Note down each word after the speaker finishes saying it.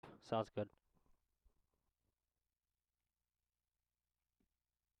sounds good.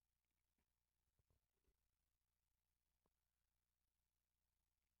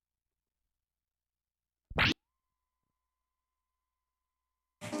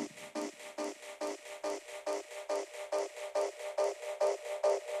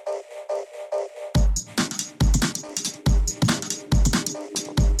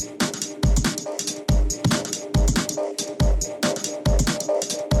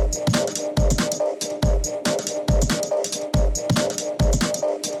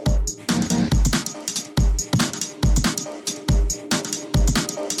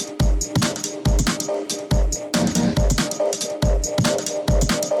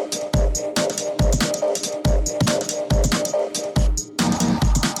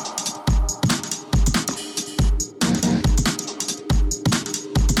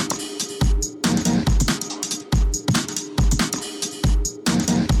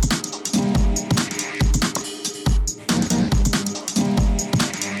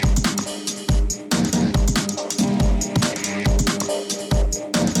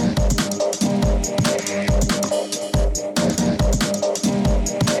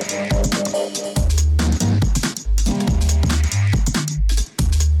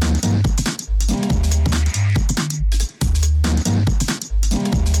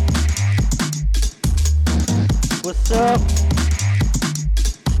 What's up?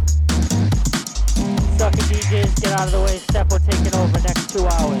 Sucker DJs, get out of the way. Steppo taking over next 2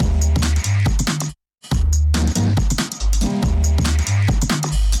 hours.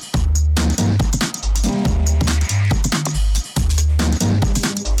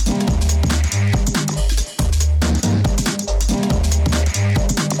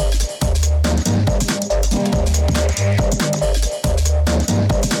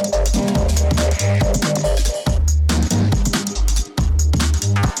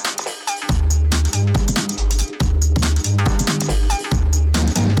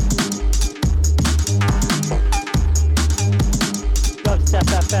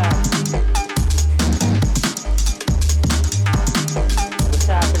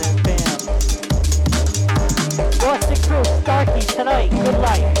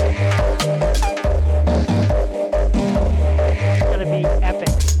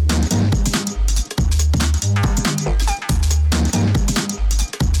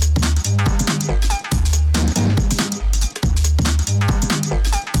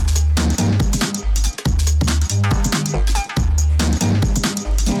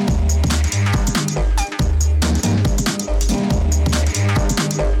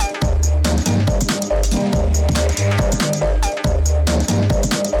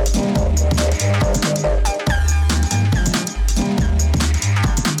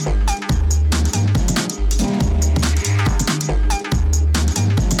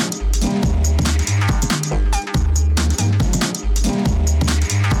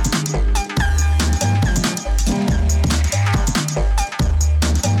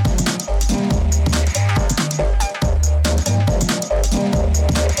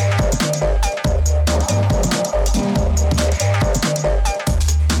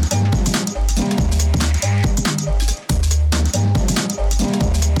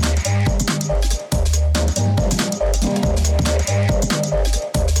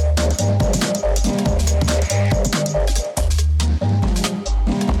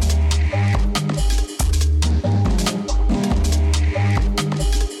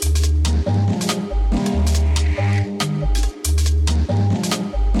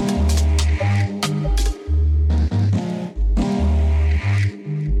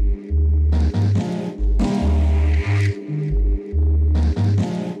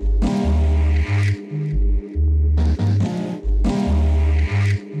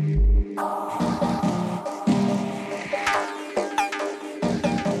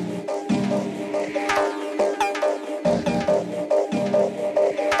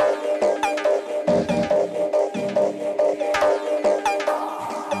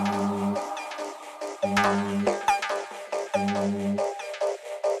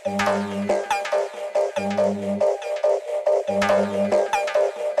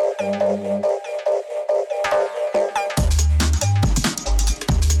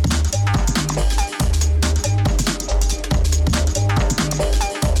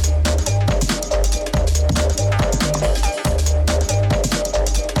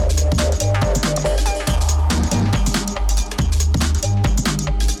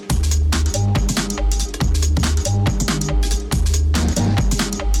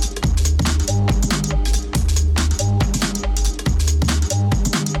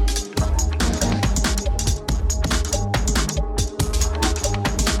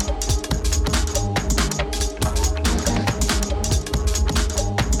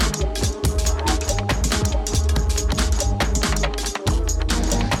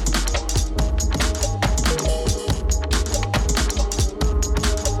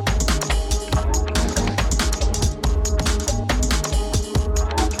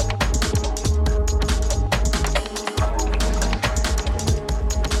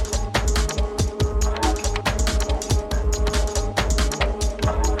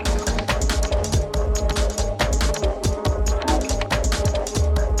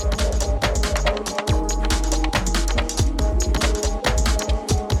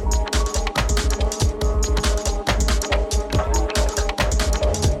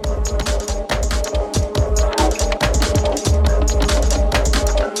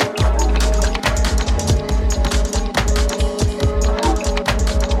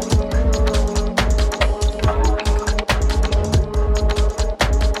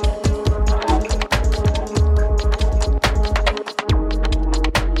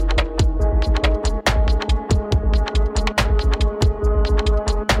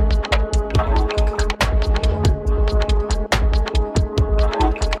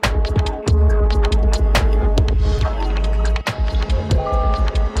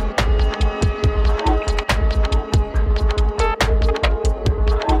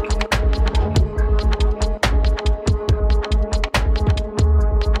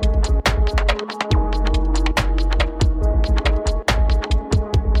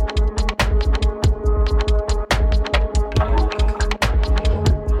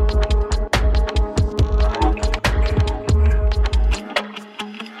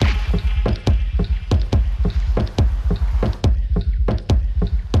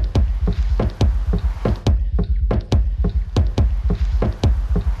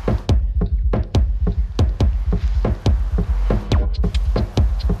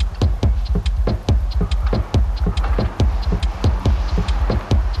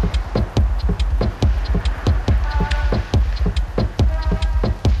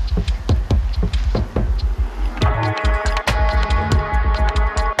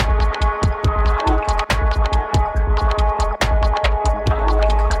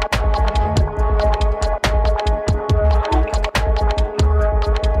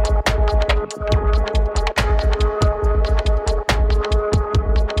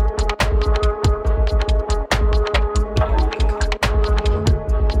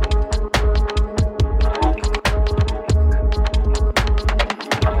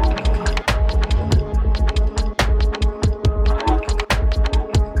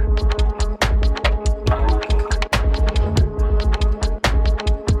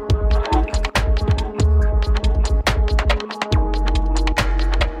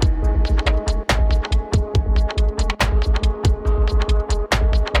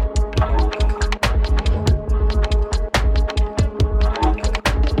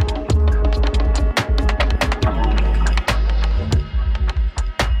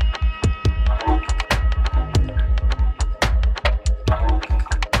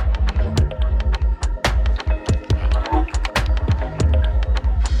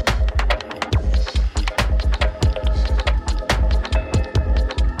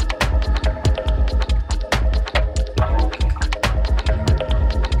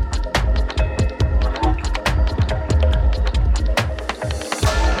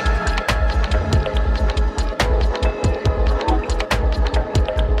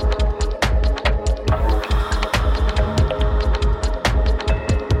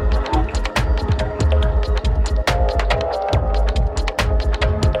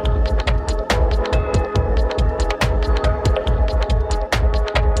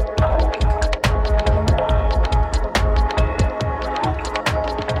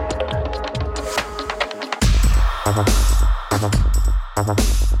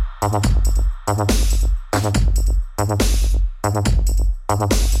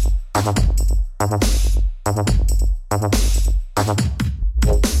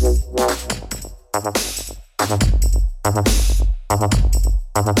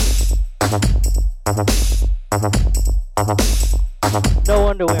 No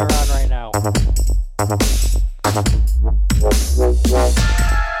underwear on right now.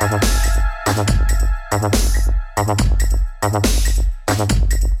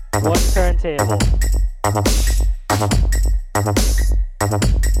 One turntable.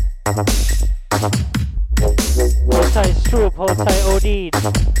 Hold tight Stroop, hold tight Odin.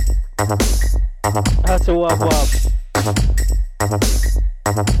 That's a wub wub.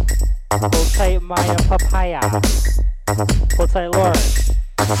 Hold tight Maya Papaya. Hold tight Lauren.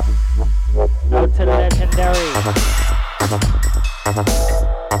 Out to the legendary.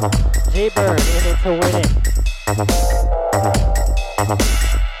 J-Bird in it to win it.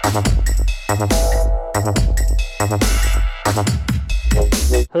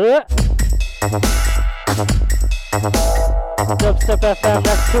 Huh? Dubstep FM,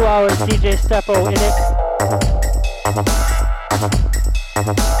 next 2 hours, DJ Steppo in it.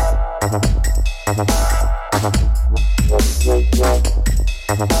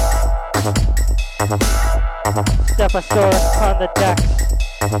 Steposaurus on the decks.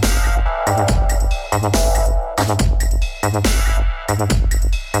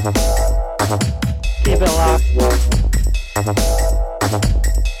 Keep it locked.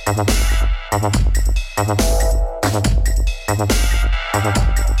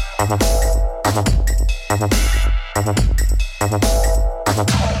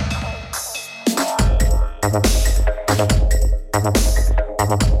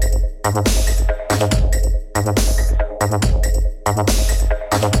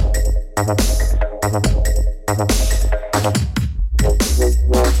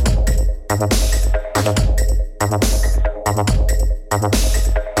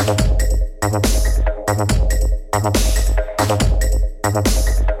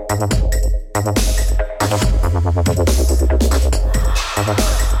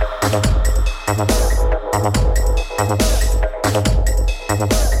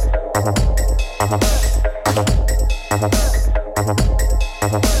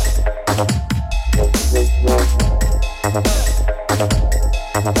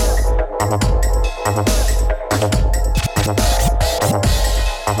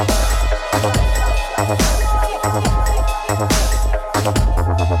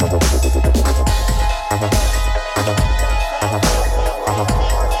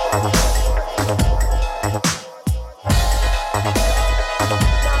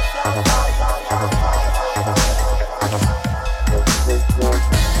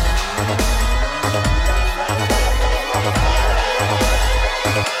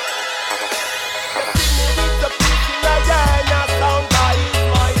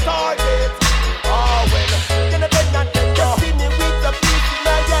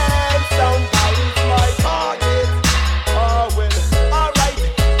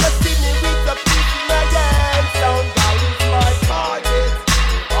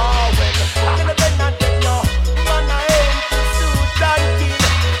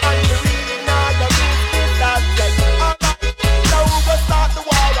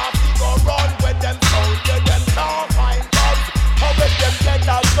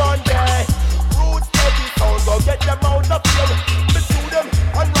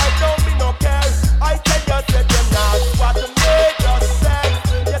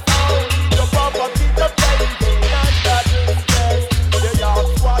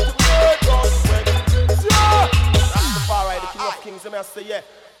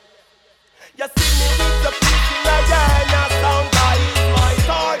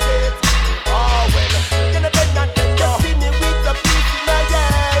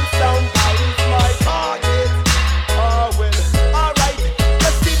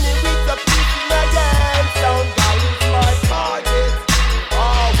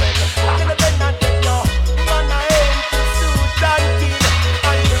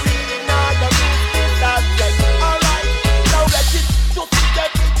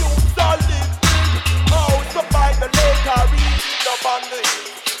 The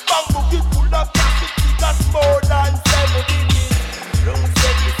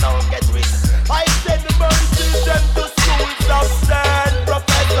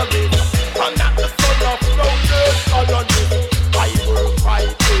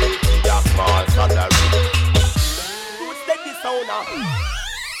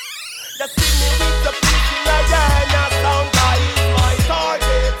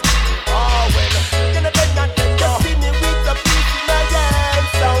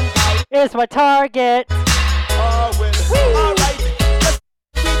is my target. Oh, well, alright. Just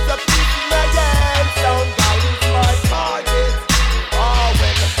keep the beat in my hand. Sound guy is my target. Oh,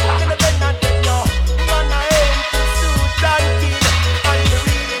 well, gonna be not dead, no. Man, I aim to shoot and kill. And you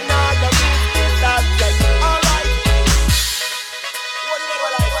really not gonna miss this subject. Alright. What do you mean,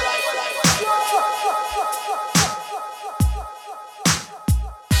 what I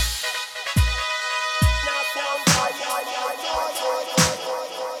now sound guy,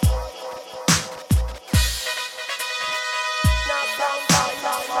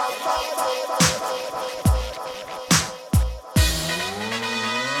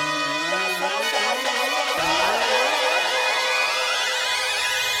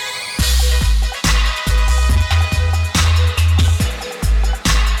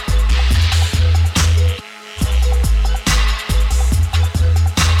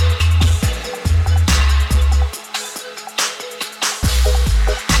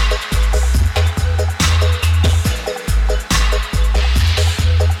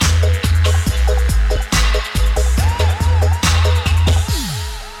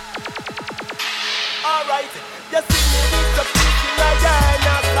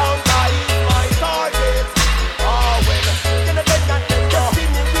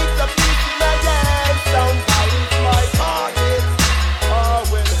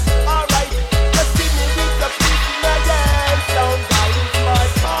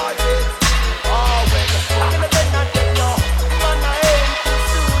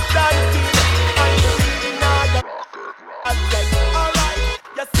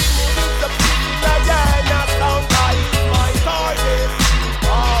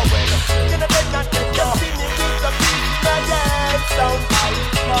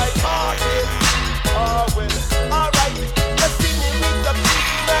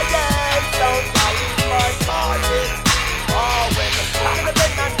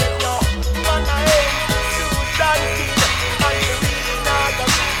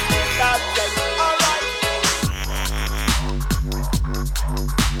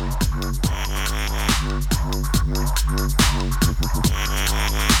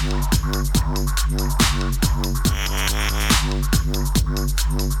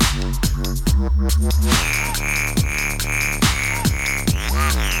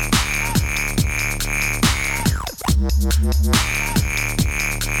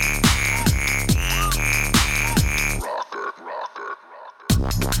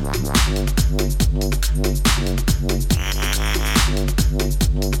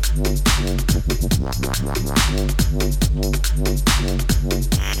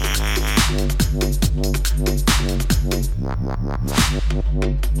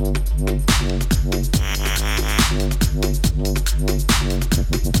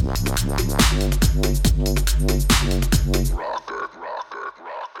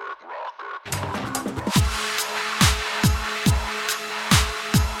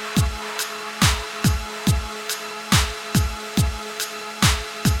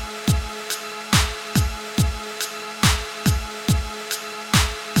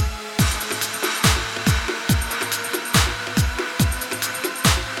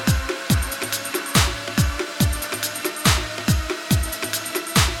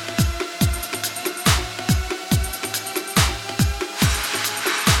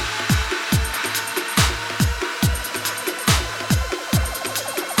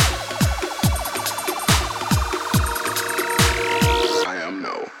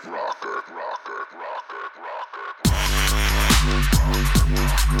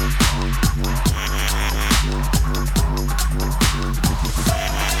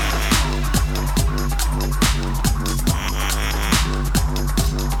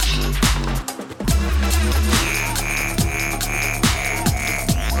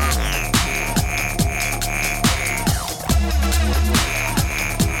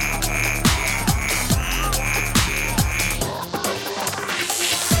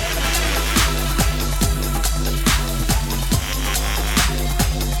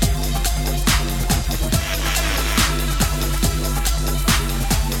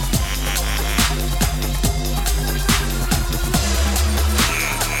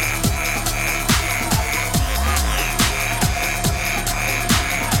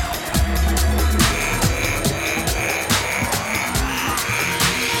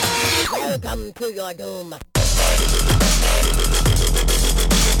 to your doom.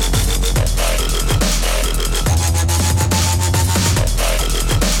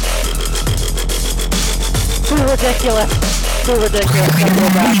 Too ridiculous. Too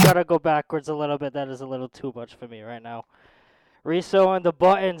ridiculous. Gotta go backwards a little bit. That is a little too much for me right now. Resewing the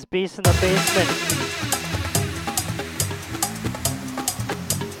buttons. Beast in the basement.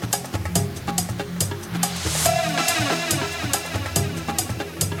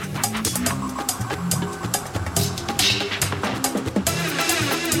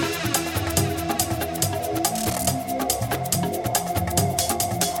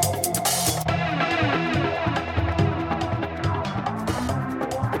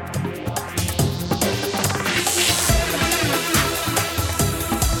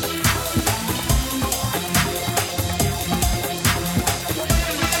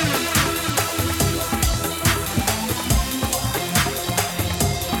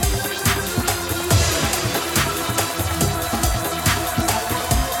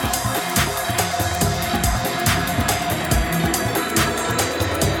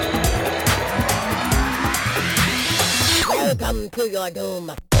 Who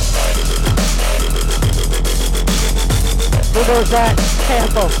knows that?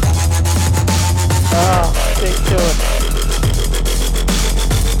 Campbell. Oh, big tune.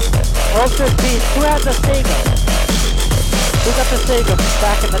 Ultra Beast. Who had the Sega? Who got the Sega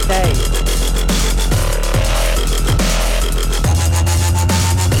back in the day?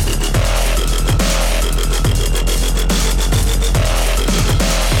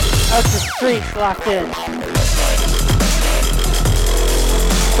 Out the streets locked in.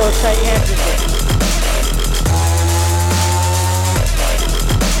 So tight hands.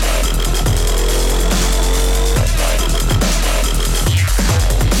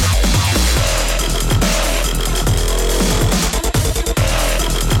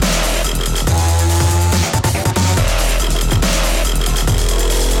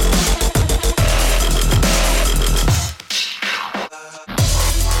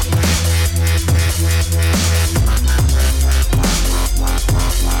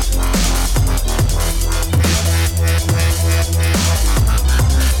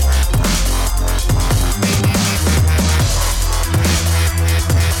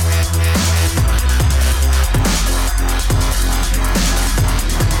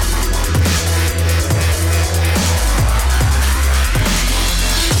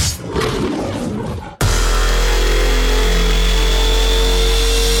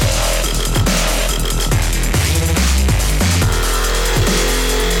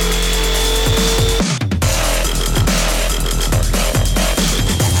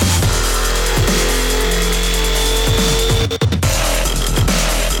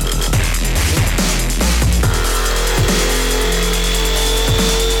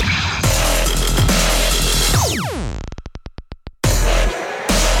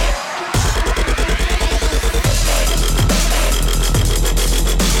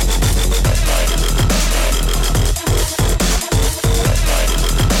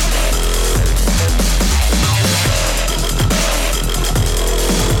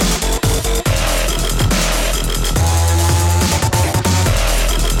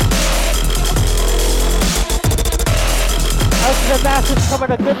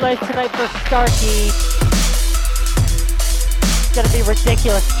 A good life tonight for Starkey. It's gonna be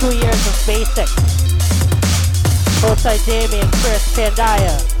ridiculous. 2 years of basic. Bothside Damien, Chris,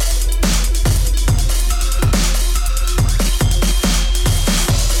 Pandaya.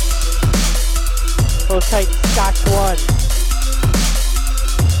 Bothside Scotch 1.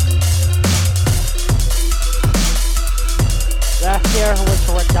 Last year was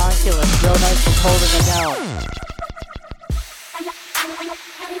redonkulous. Joe Knight was holding it down.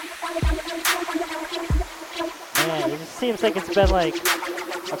 Man, it just seems like it's been like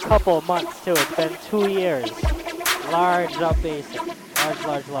a couple of months too. It's been 2 years. Large up basic.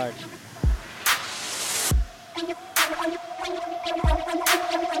 Large.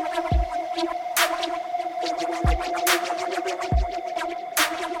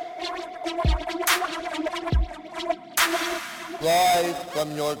 Rise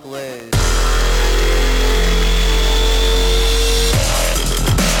from your grave.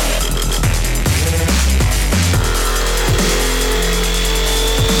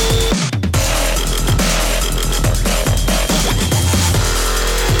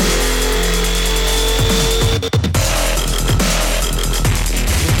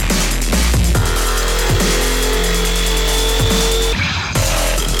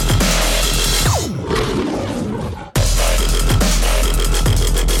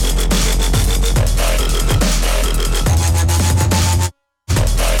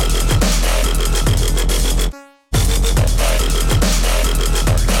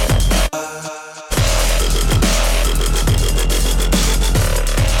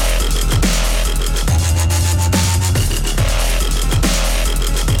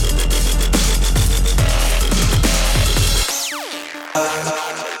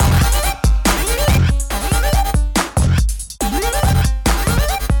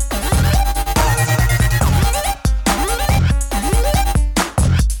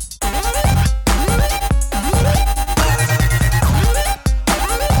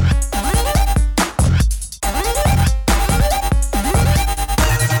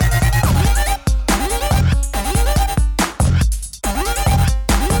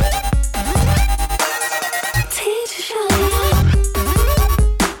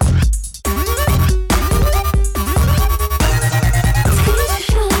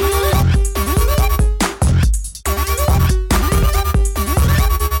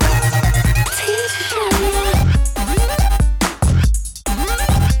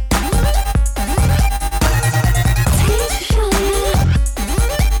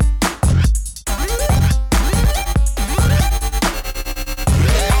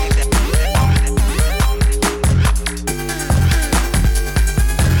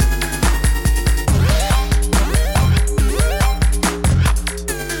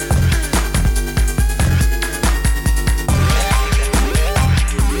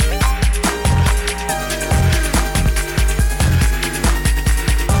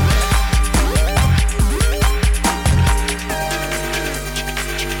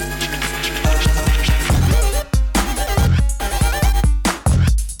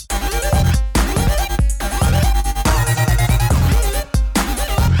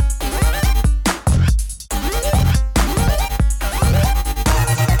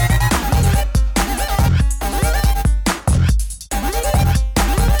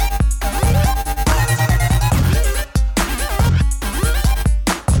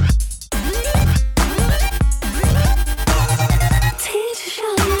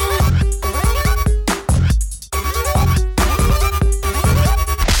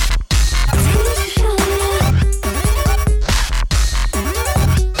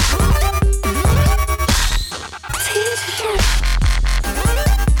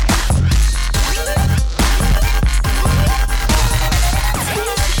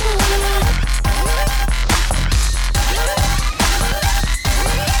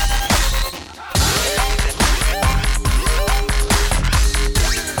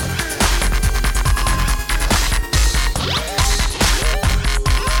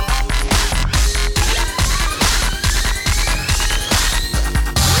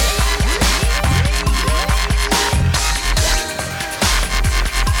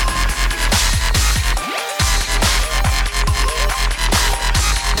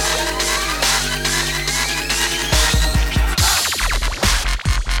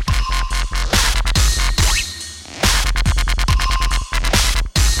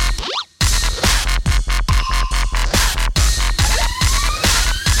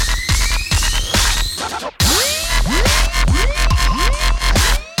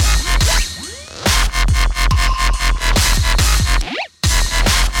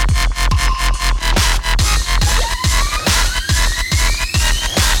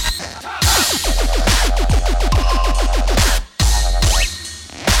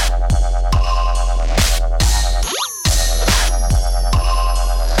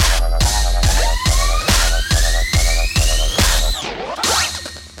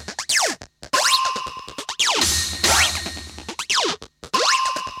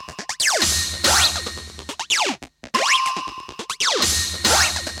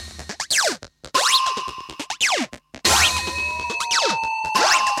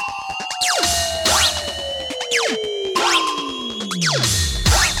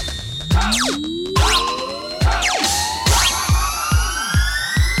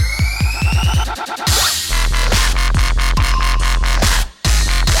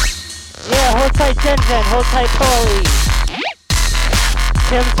 in. Hold tight, Paulie.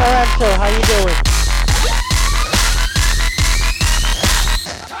 Tim Sorrento, how you doing?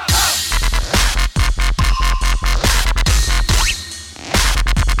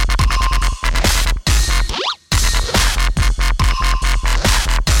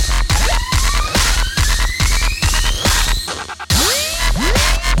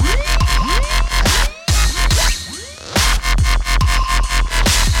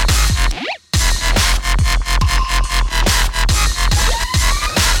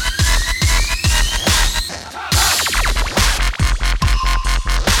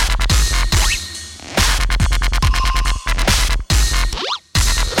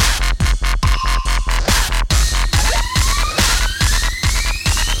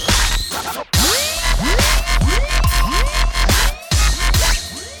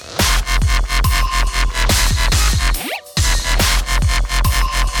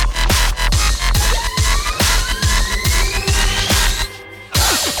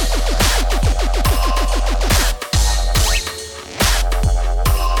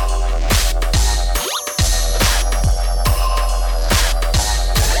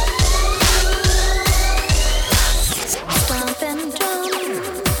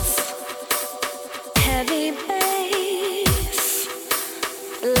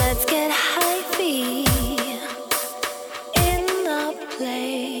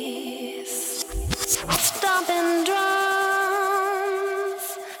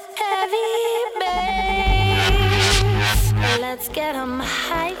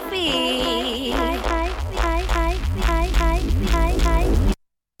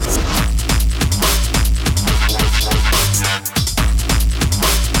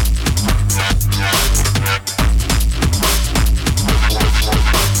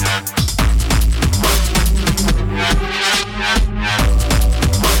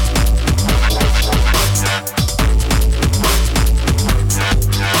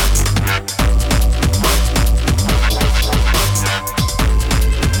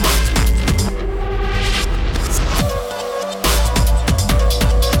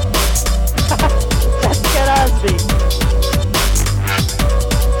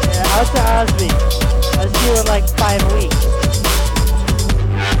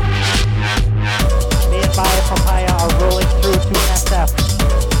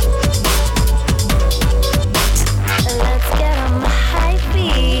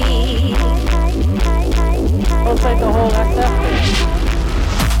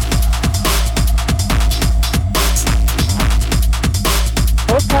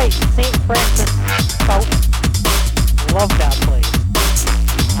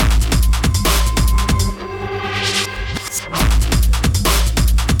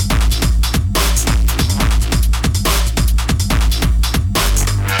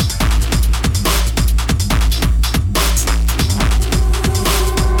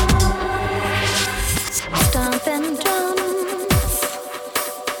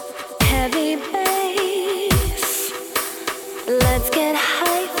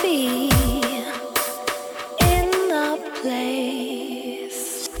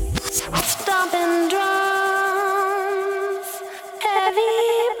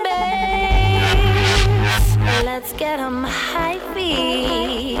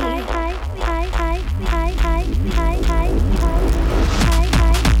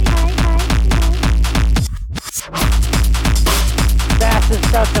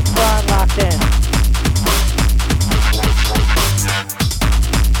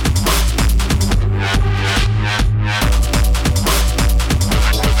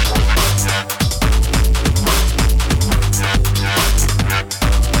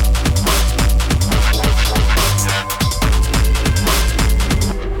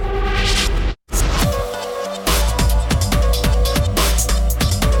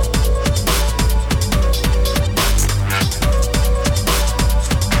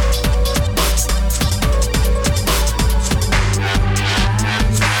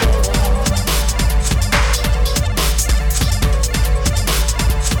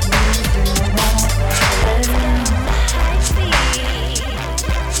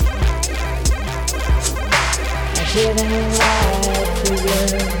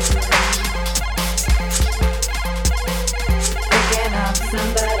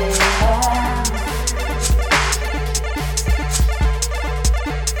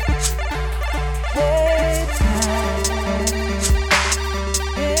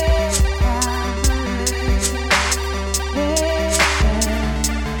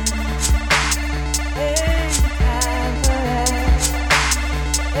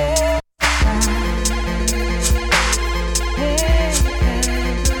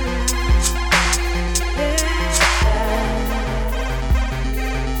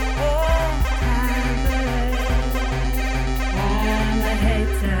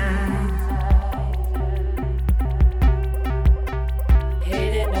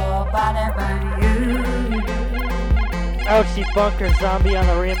 Grouchy Bunker Zombie on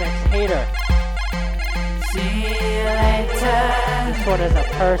the remix. Hater. See you later. This one is a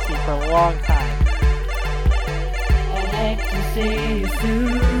Percy for a long time. I'd like to see you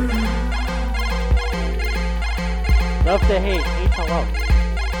soon. Love to hate, hate to love.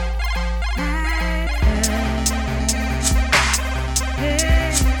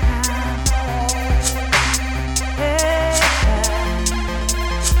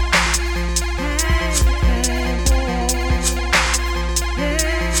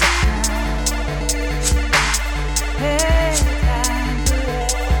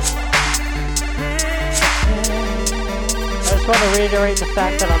 I just want to reiterate the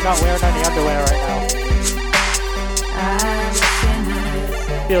fact that I'm not wearing any underwear right now.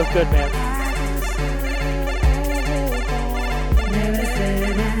 Feels good, man.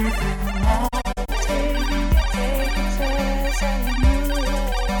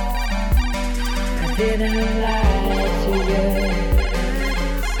 I didn't lie to you.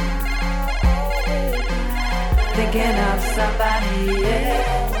 Thinking of somebody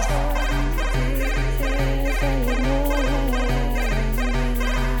else.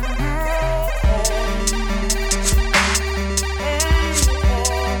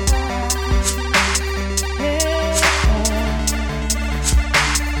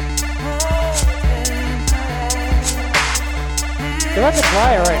 They're at the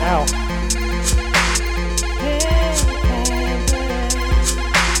dryer right now.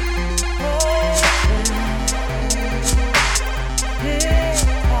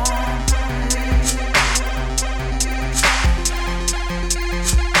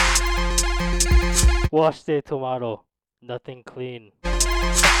 Wash day tomato. Nothing clean.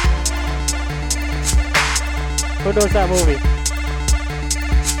 Who knows that movie?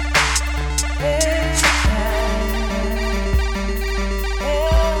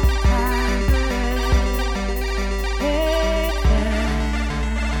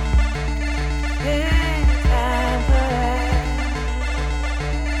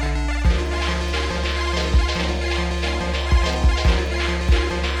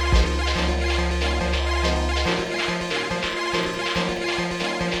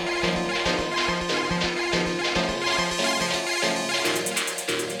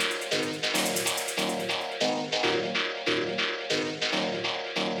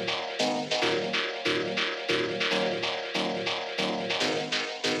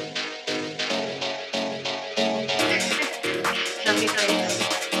 No me crees,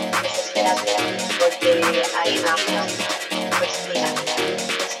 desespérate, porque ahí vamos. Pues mira,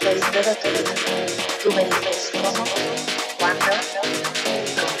 estoy todo. Tú me dices cómo, cuándo,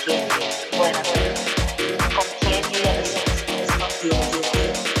 con quién. Bueno, con quién y a veces es contigo.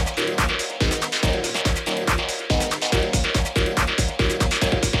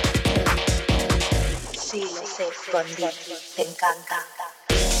 Sí, lo sé, contigo, te encanta.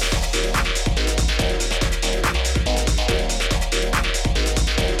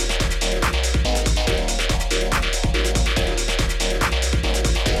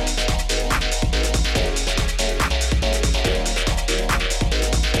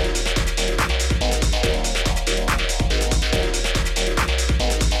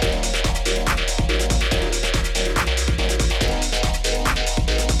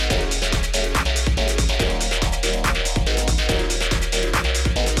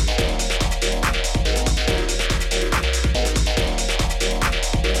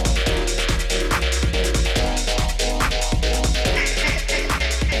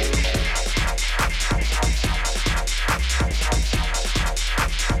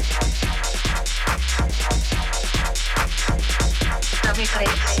 No me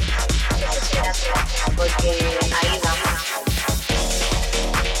crees, desespérate, porque ahí vamos.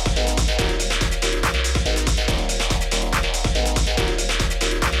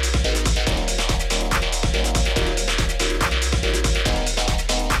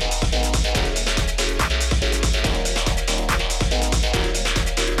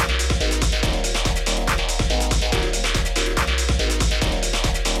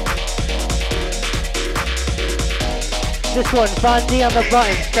 This one, Von D on the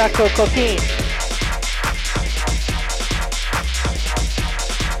buttons, Draco Cocaine.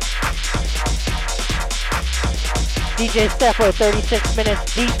 DJ Steppo, 36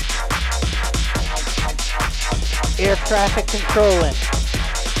 minutes deep. Air traffic controlling.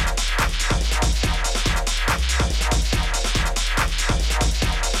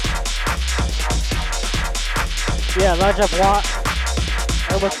 Yeah, large up Wong.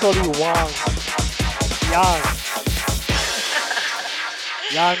 I almost called you Wong. Yang.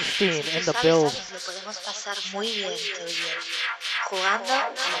 Yangstein in the build. Lo podemos pasar muy bien tú y yo, jugando a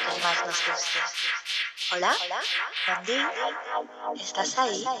lo que más nos guste. Hola, Andy, ¿estás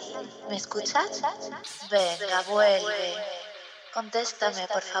ahí? ¿Me escuchas? Venga, vuelve. Contéstame,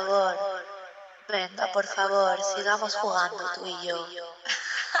 por favor. Venga, por favor, sigamos jugando tú y yo.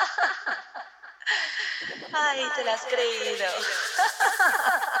 Ay, te la has creído.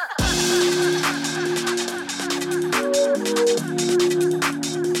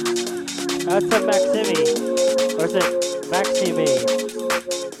 That's a Maximi. Or is it Maximi?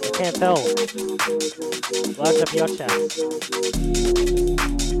 I can't tell. Large up your chest.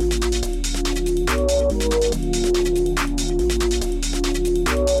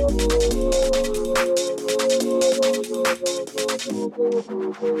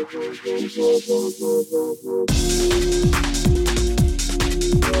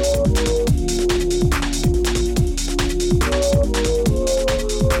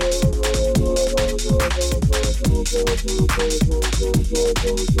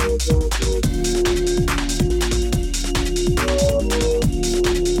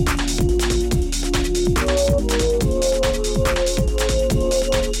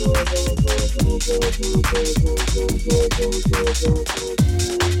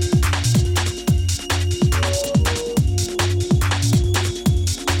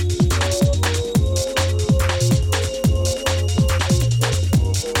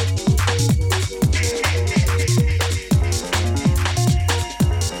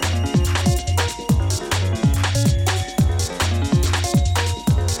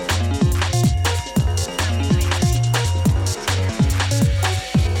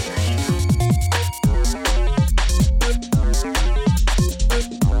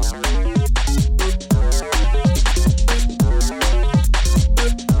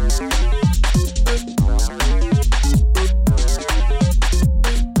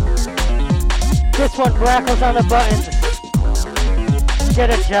 This one, Brackles on the buttons. Get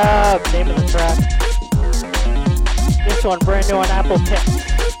a job, name of the track. This one, brand new on Apple Picks.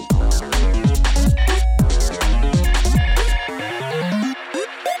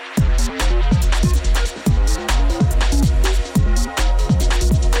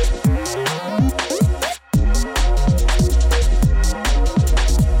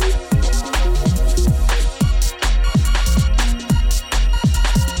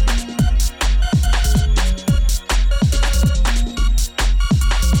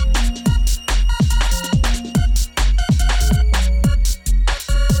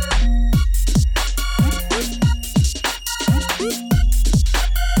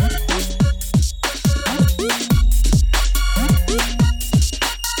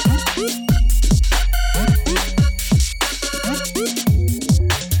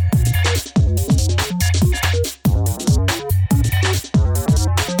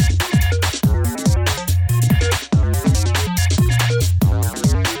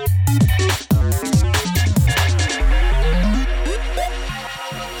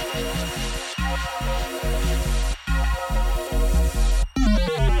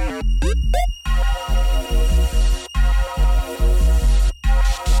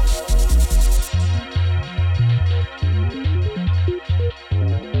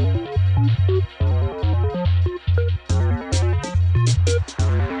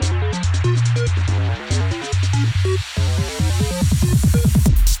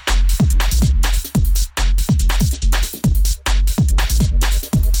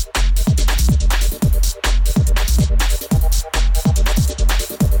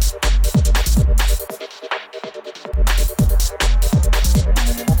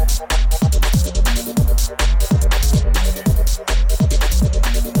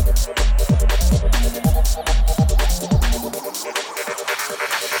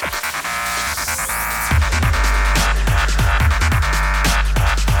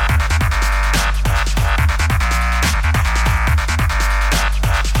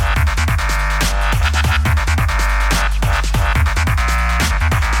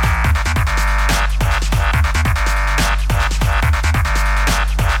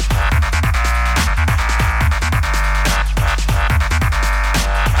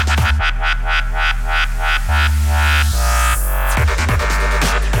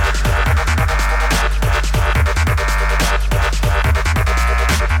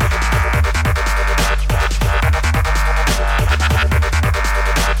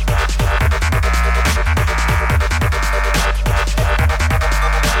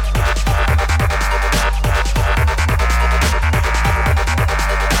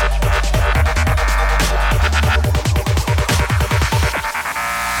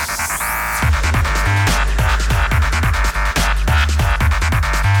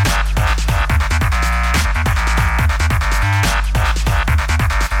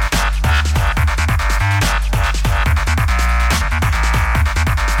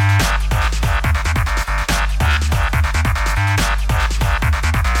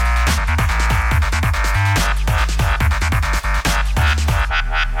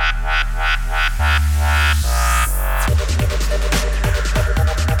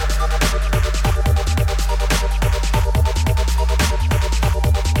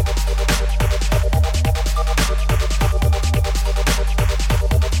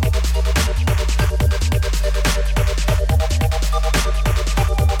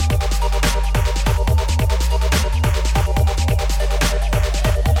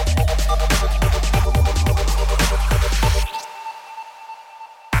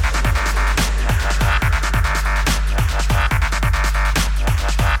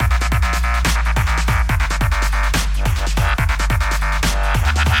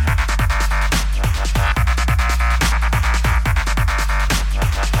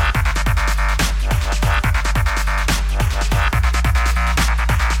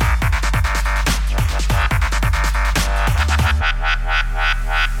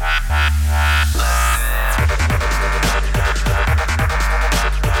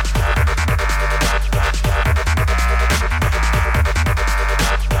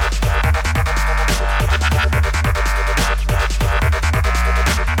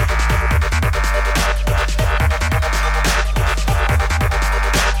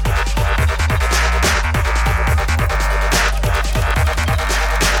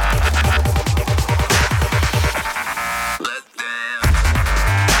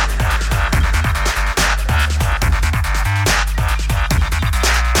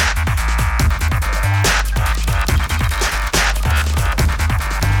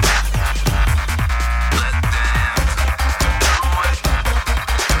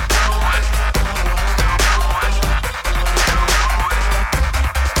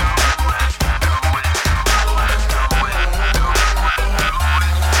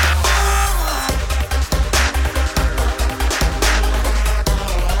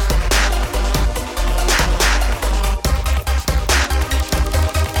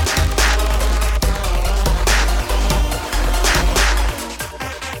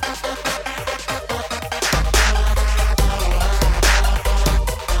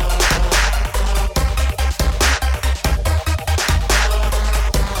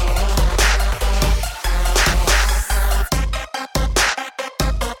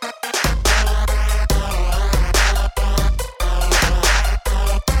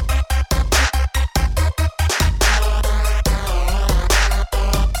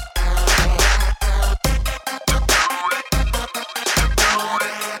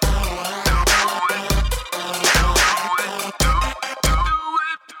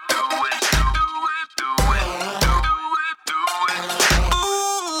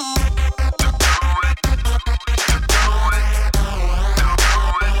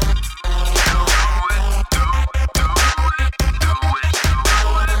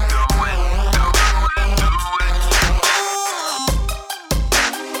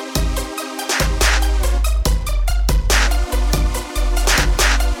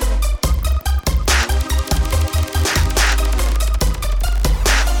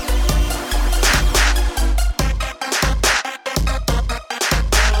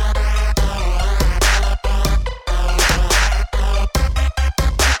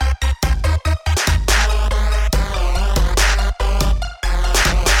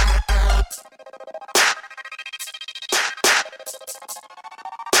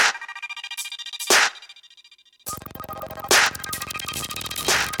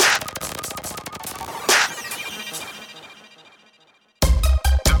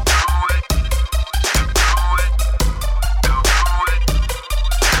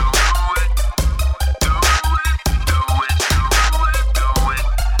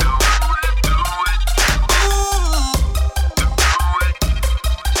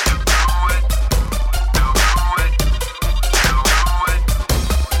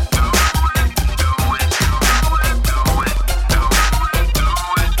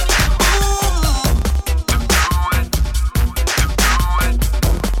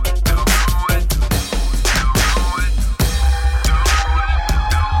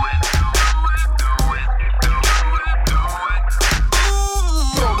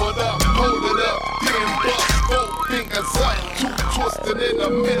 twisting in the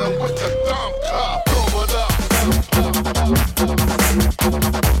middle with the thumb cup.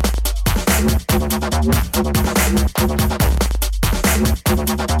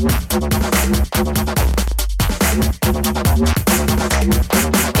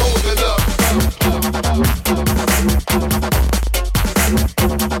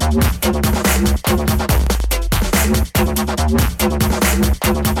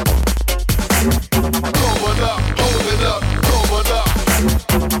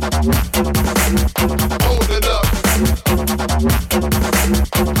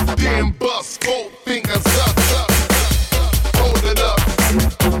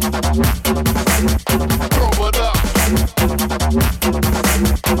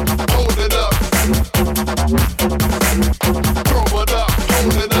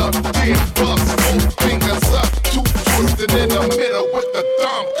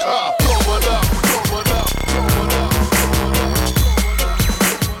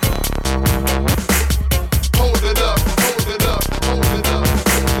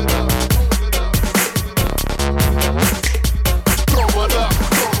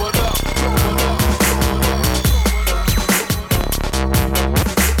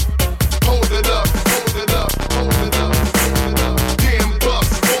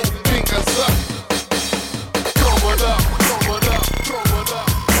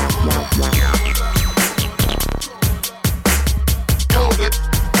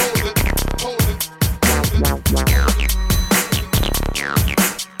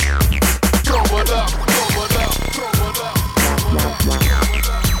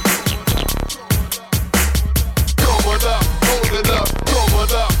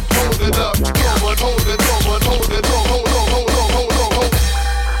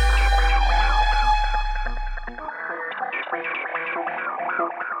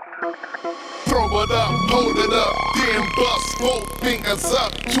 Throw it up. Hold it up.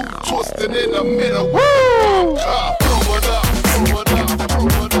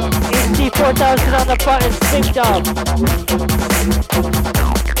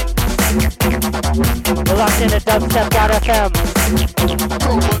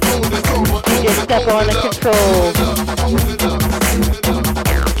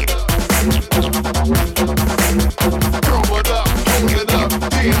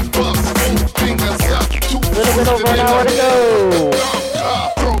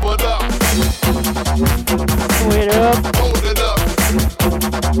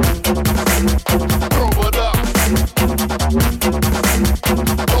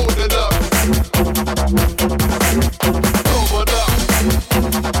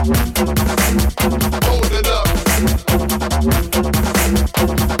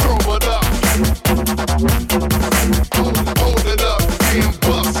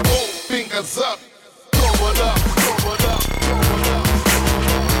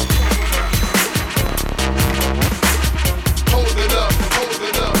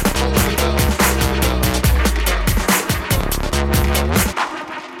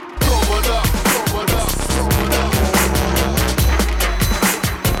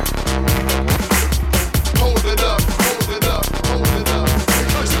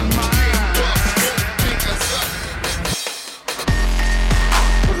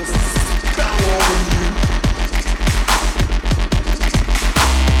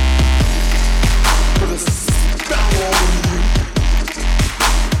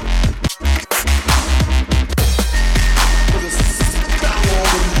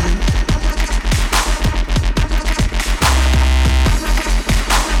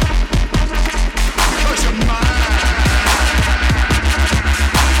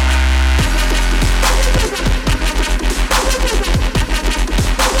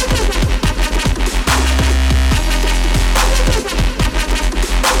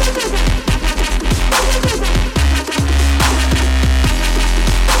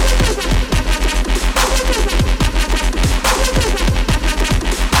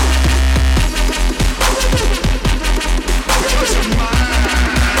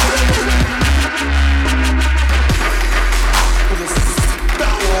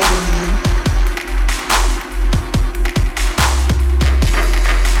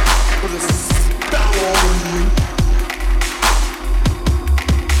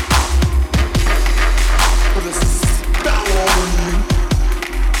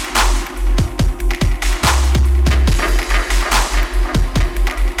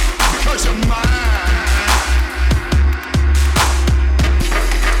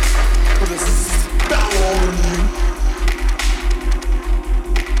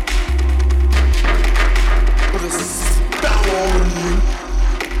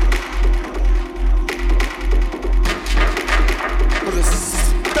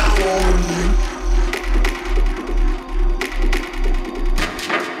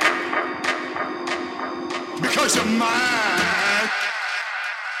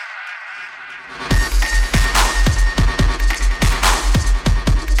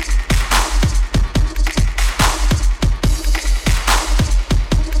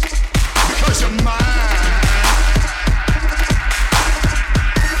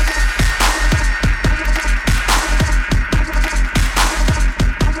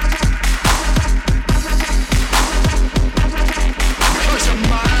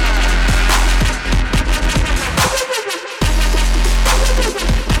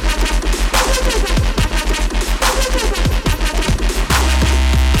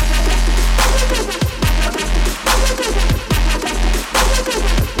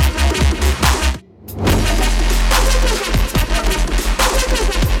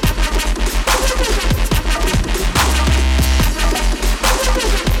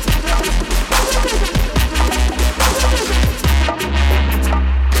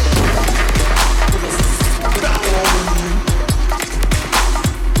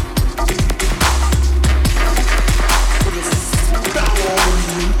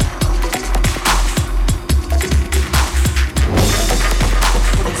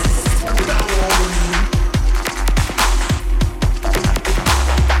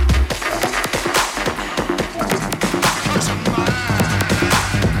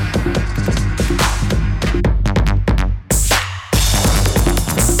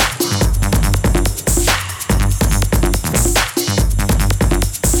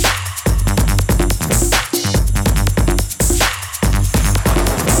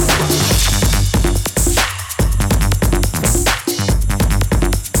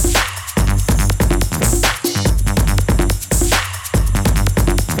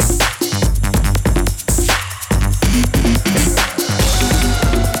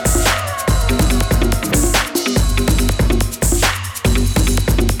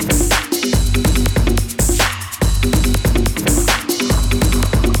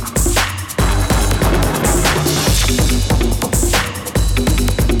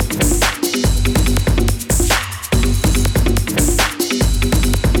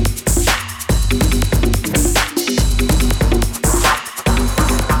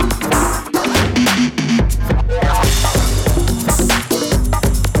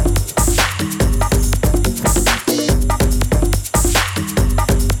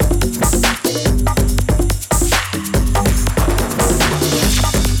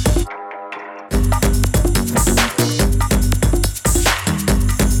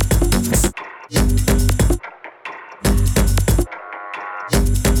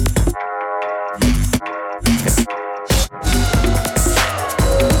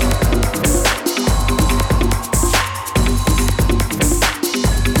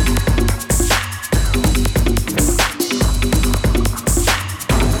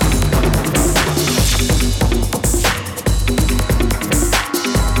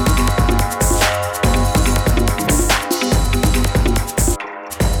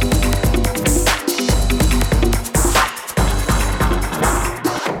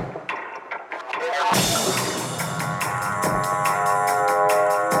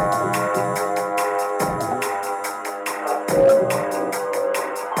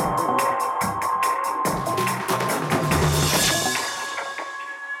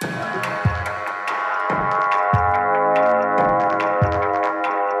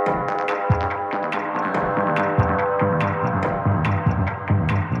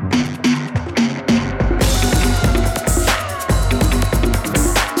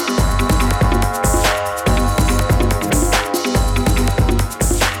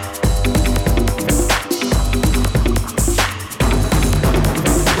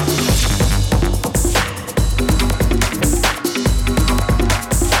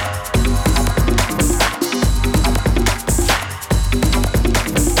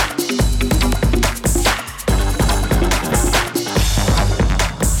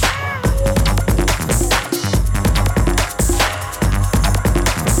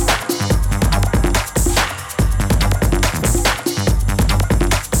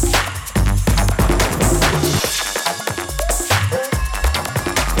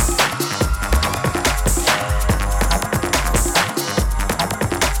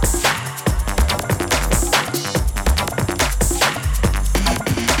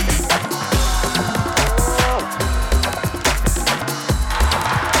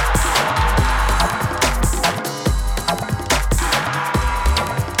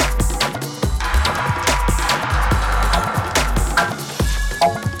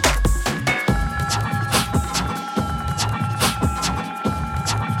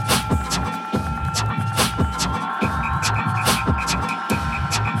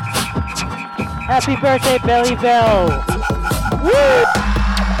 Happy birthday, Belly Bell. Woo!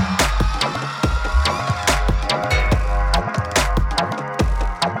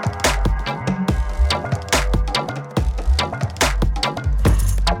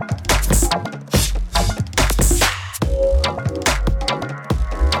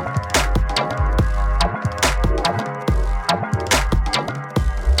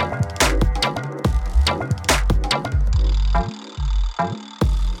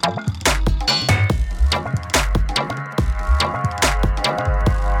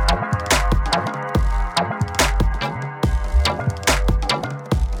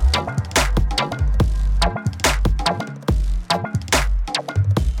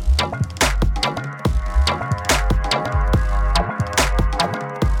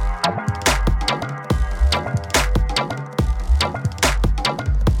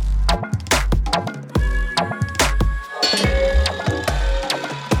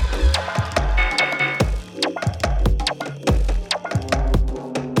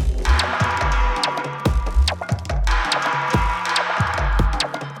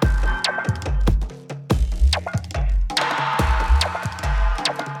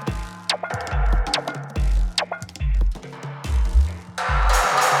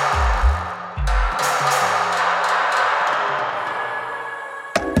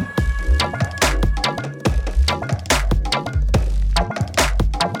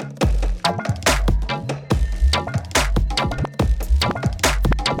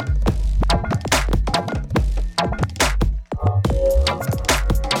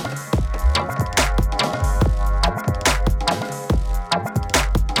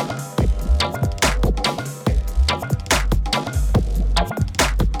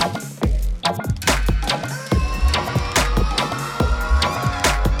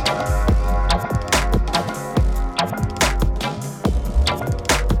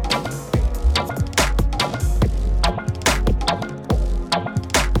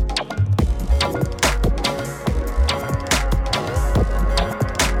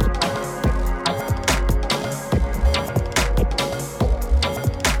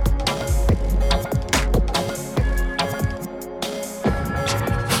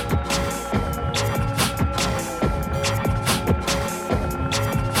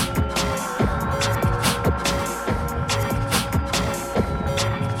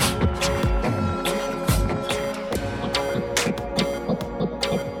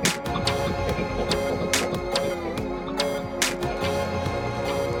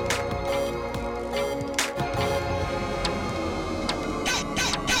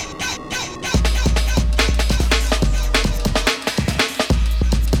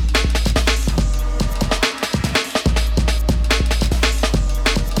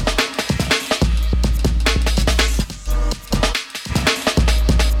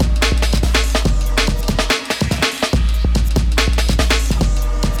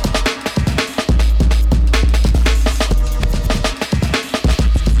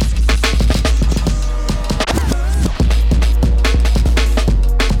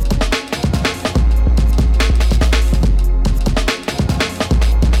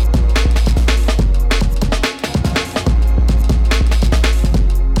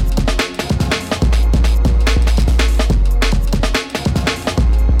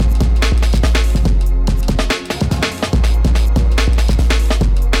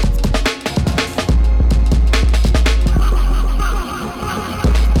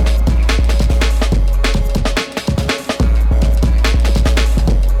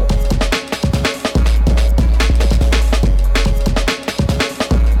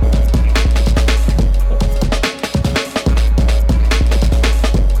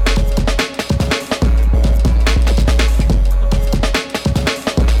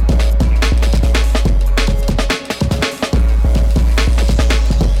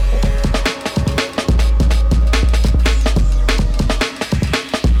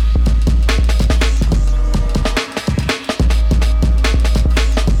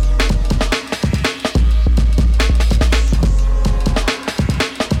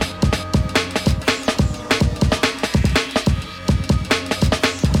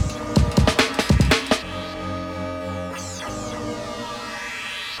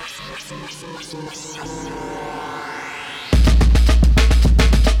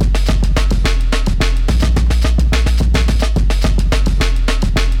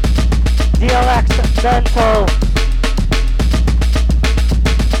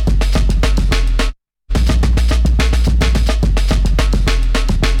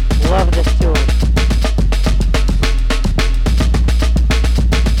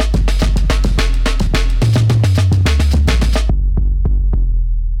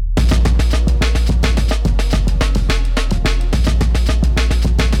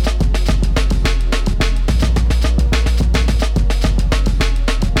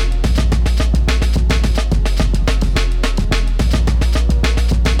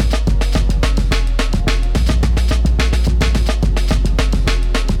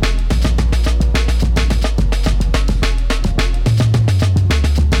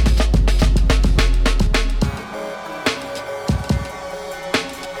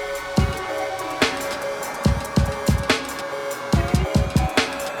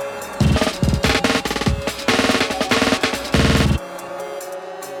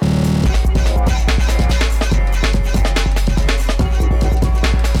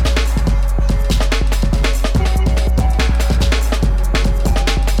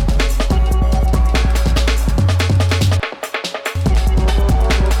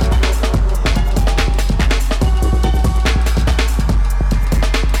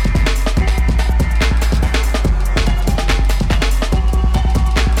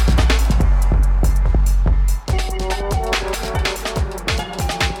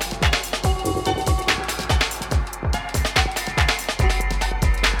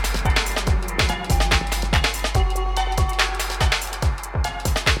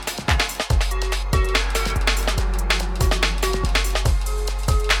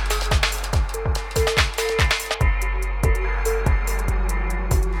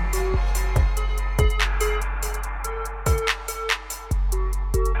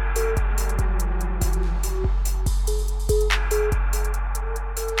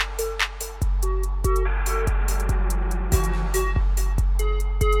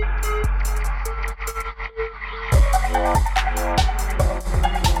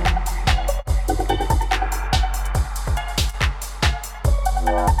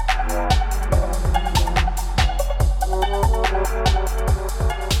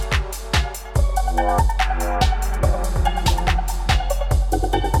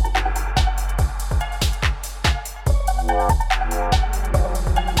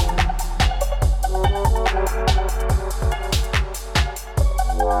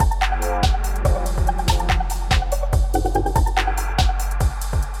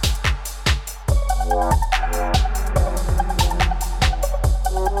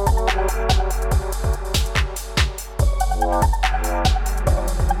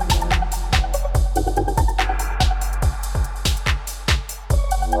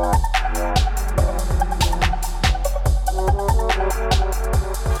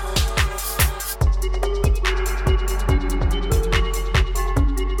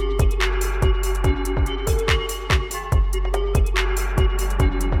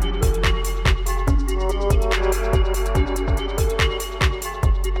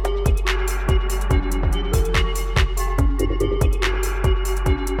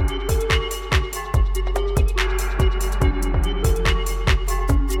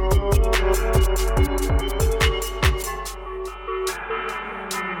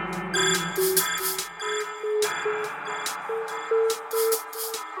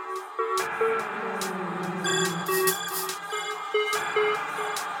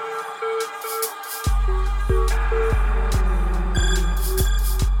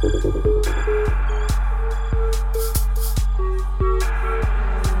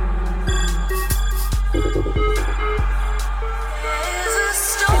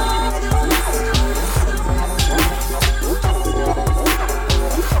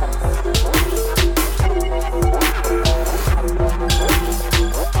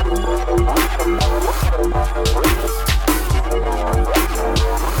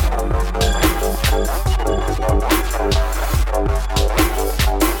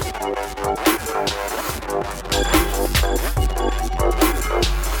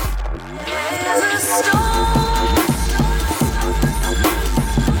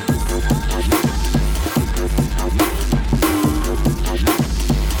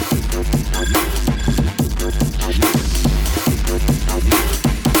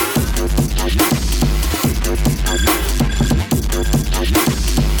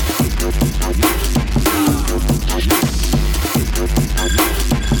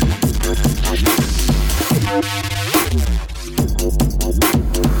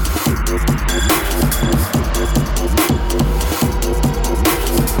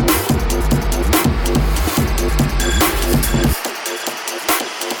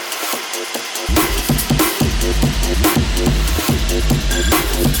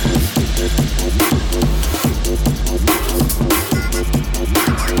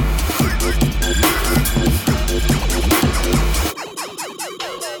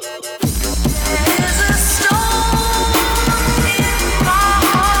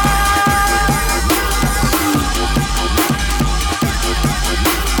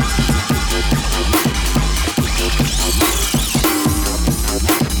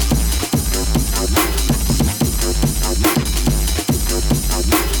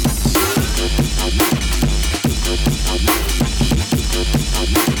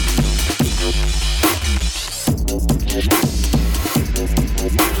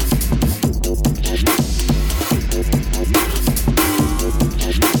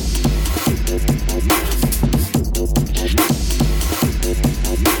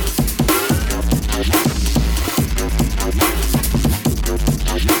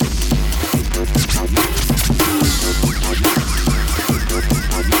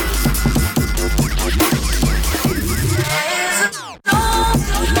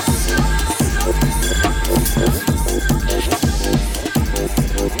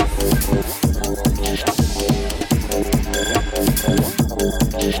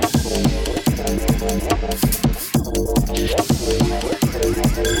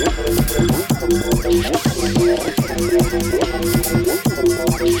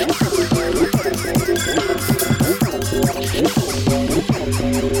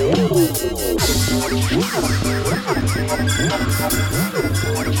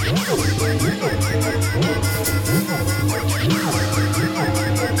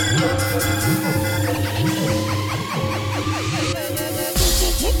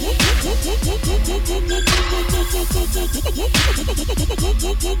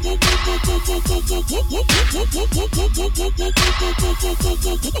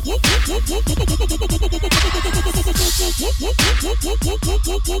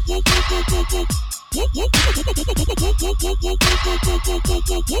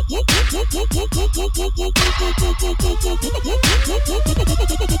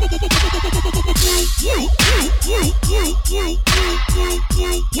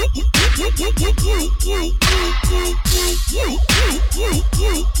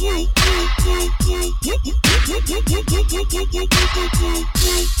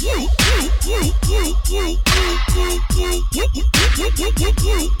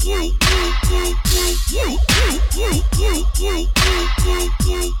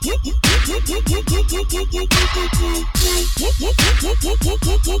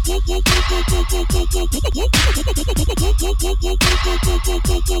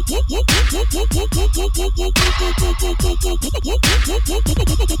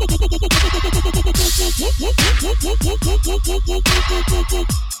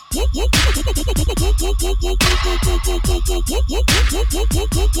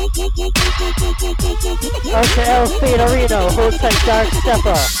 Okay, El Fiorino, who's like Dark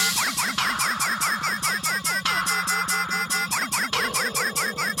Stepper?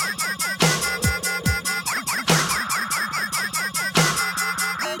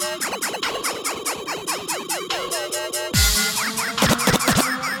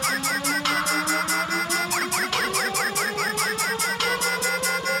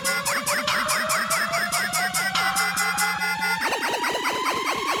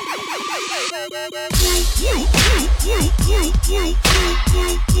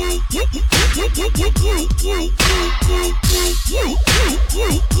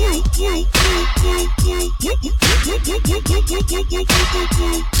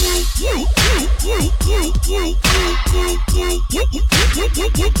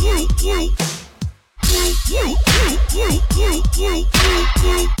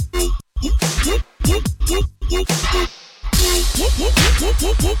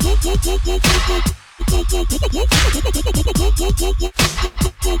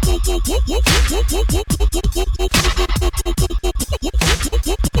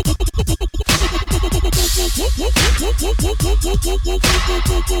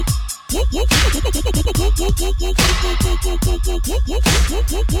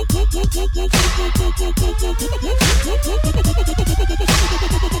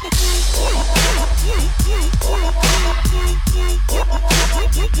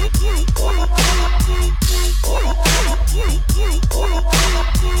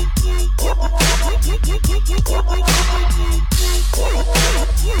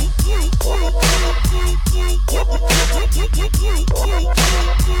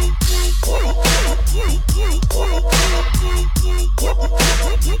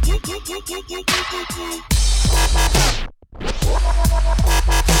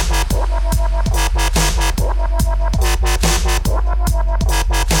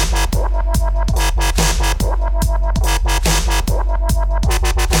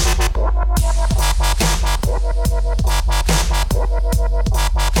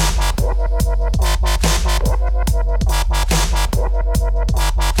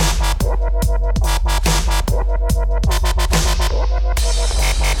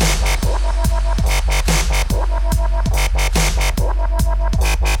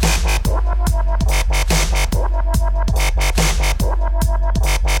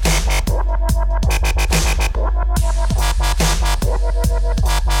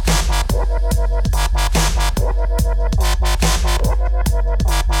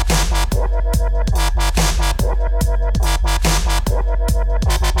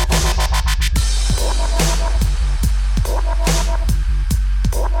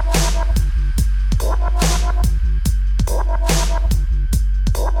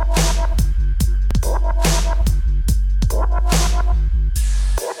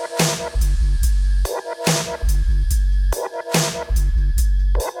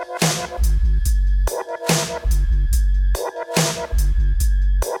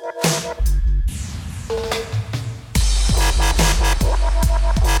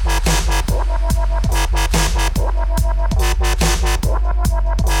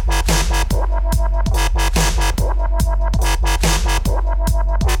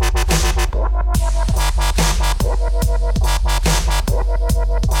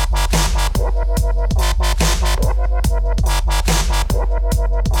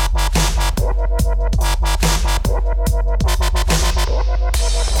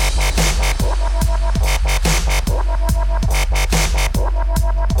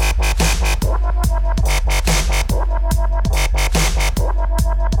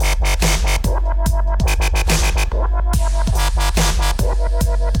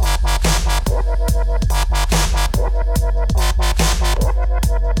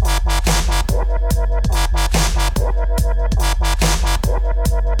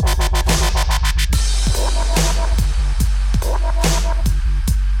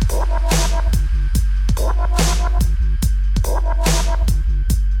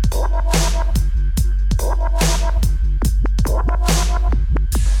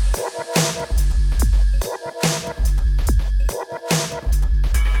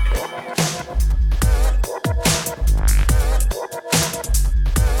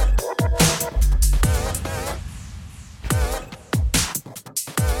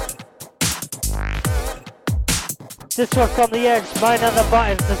 This one from the edge, mine on the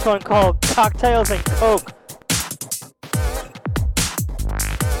buttons. This one called Cocktails and Coke.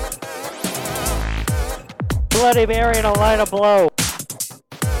 Bloody Mary and a line of blow.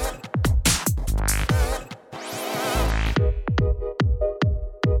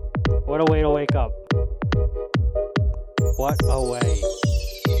 What a way to wake up. What a way.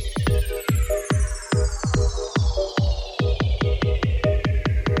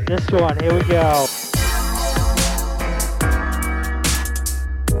 This one, here we go.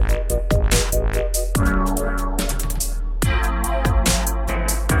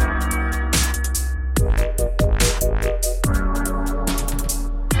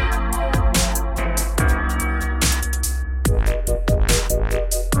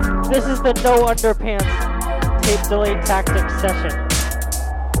 This is the no underpants tape delay tactic session.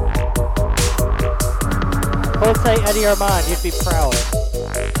 Hold tight, Eddie Armand, you'd be proud.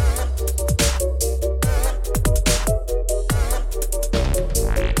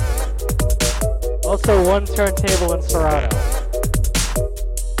 Also, one turntable in Serato.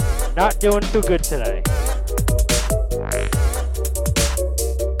 Not doing too good today.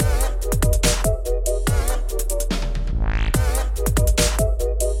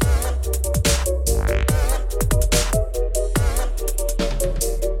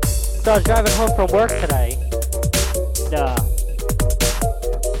 So I was driving home from work today.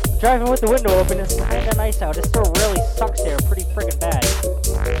 Driving with the window open, it's kinda nice out. It still really sucks here pretty friggin' bad.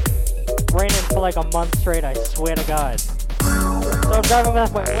 Raining for like a month straight, I swear to God. So I'm driving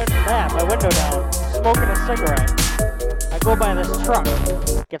with my window down, smoking a cigarette. I go by this truck,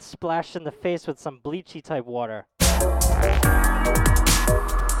 get splashed in the face with some bleachy type water.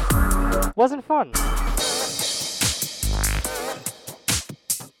 Wasn't fun.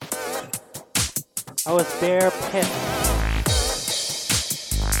 I was bare pissed.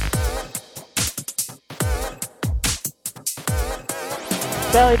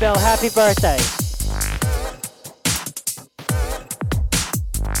 Belly Bell, happy birthday.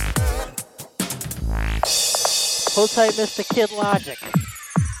 Hold tight, Mr. Kid Logic.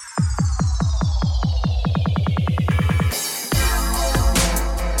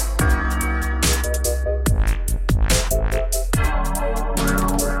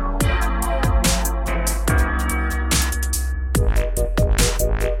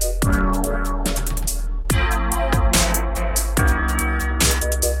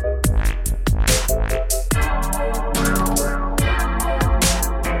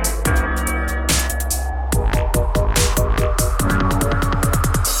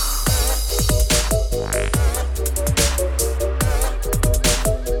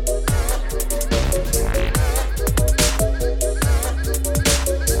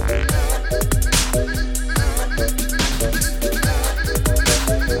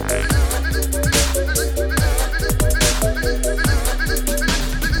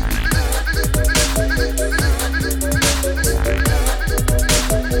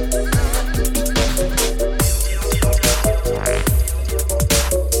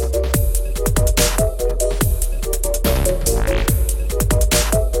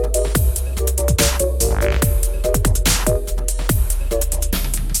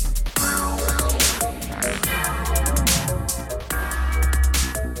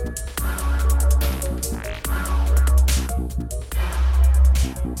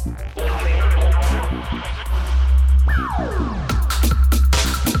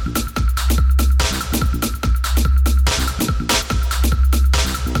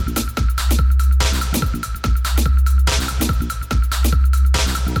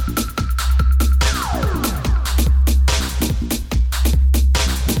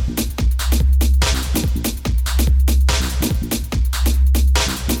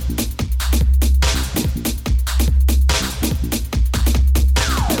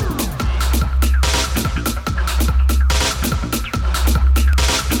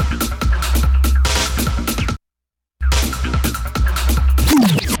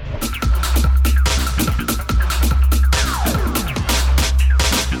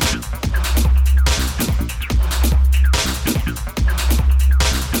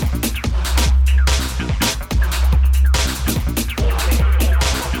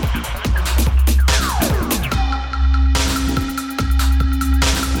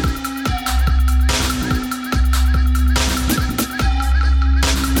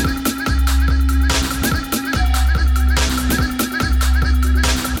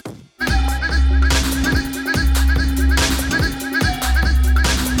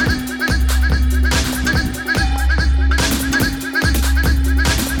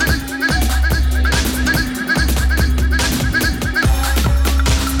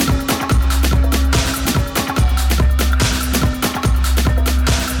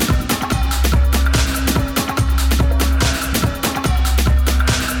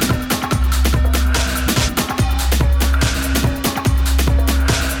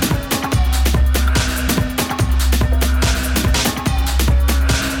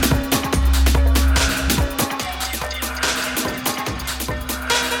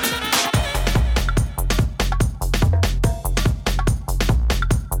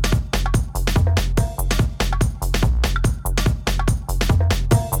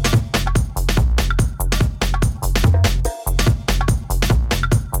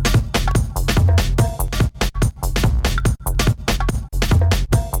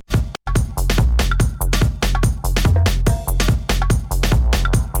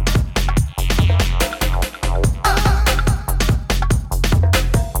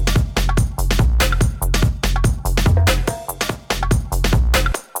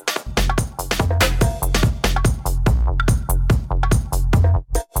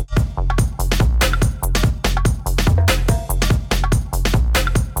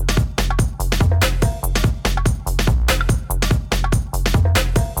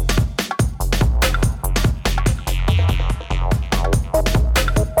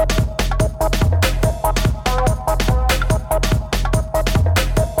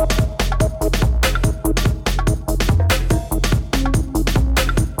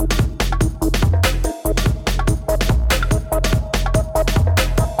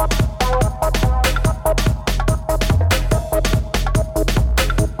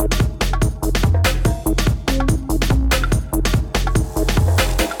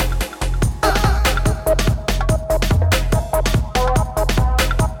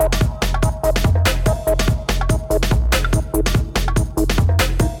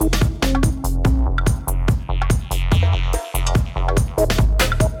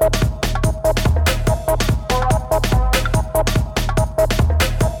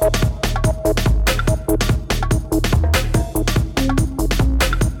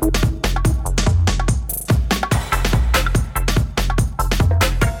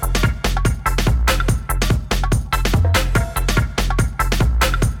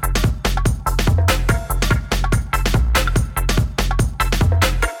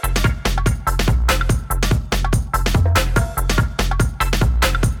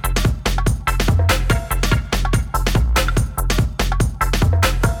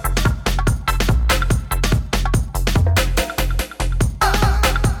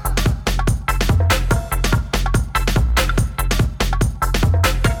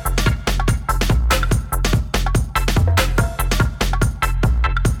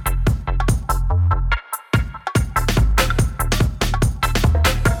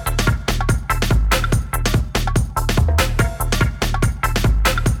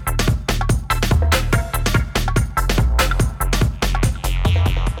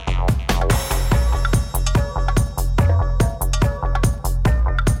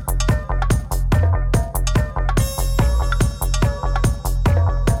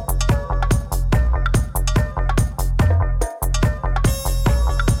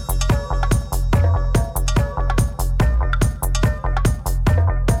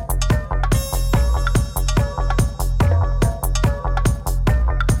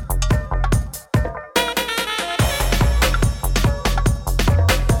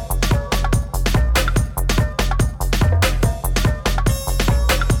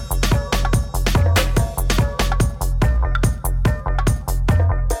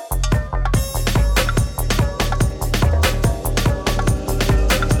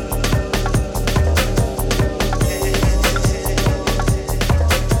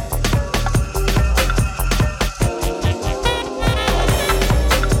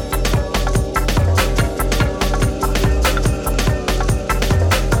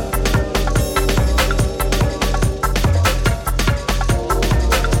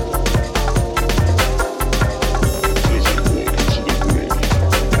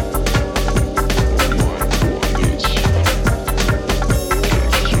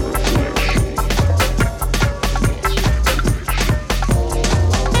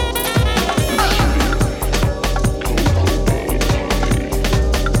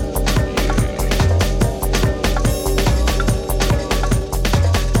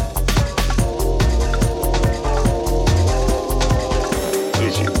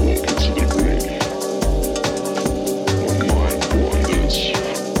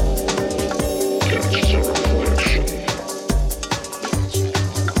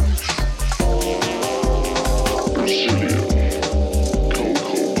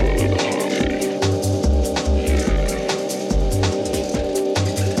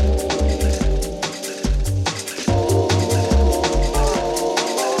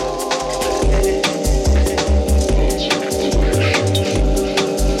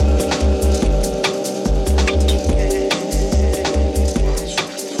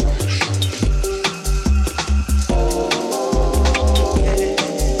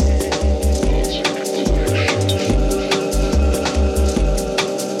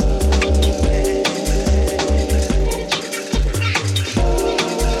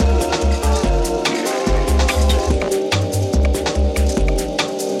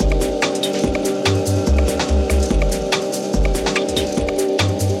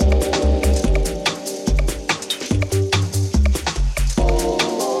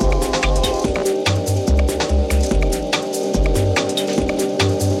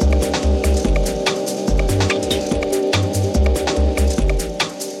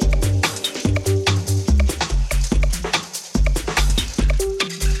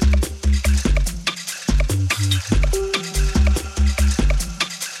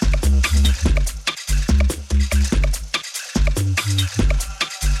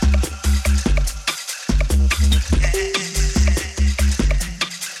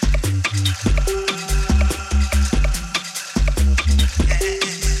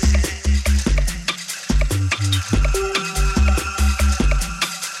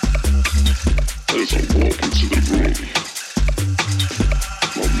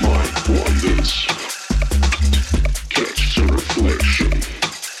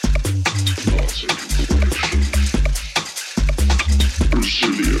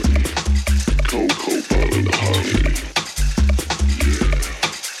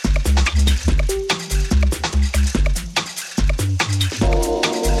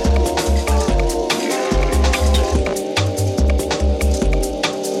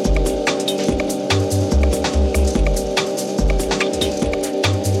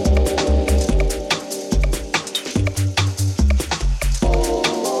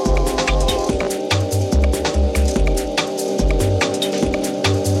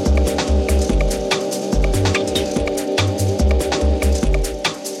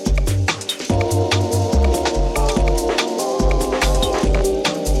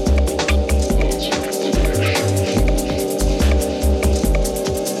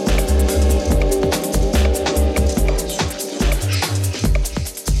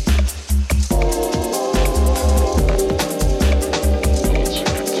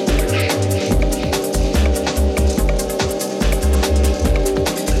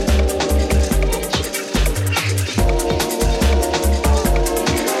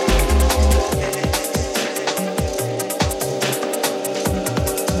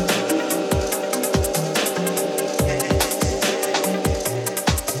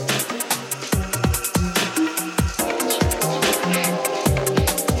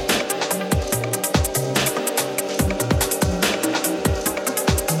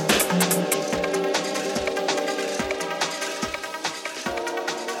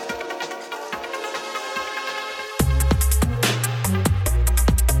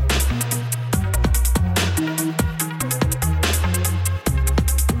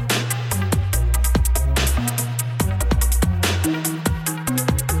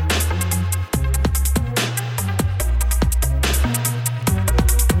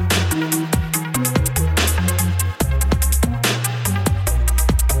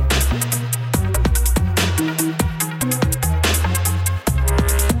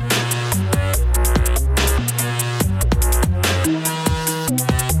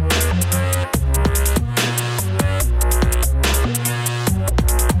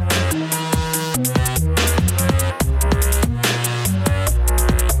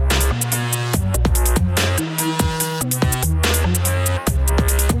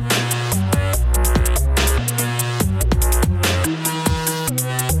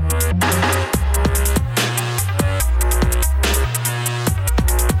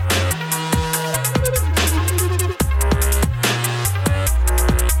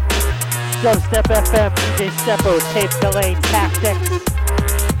 Dubstep FM, DJ Steppo, tape delay tactics.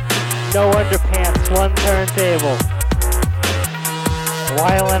 No underpants, one turntable.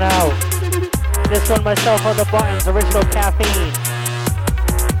 Wildin' out. This one myself on the buttons, original caffeine.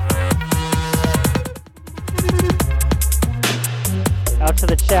 Out to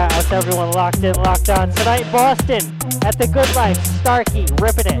the chat, out to everyone locked in, locked on. Tonight, Boston, at the Good Life, Starkey,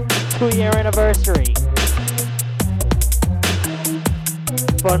 ripping it. 2-year anniversary.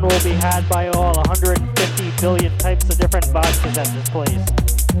 Fun will be had by all. 150 billion types of different vodkas at this place.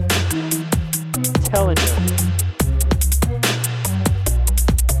 Telling you.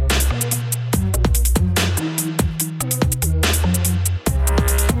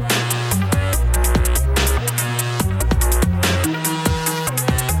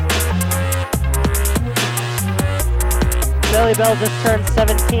 Billy Bell just turned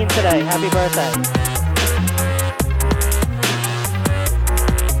 17 today. Happy birthday.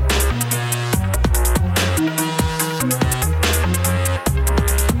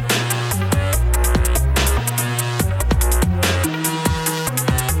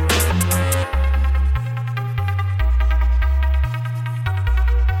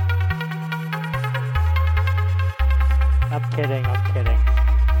 I'm kidding.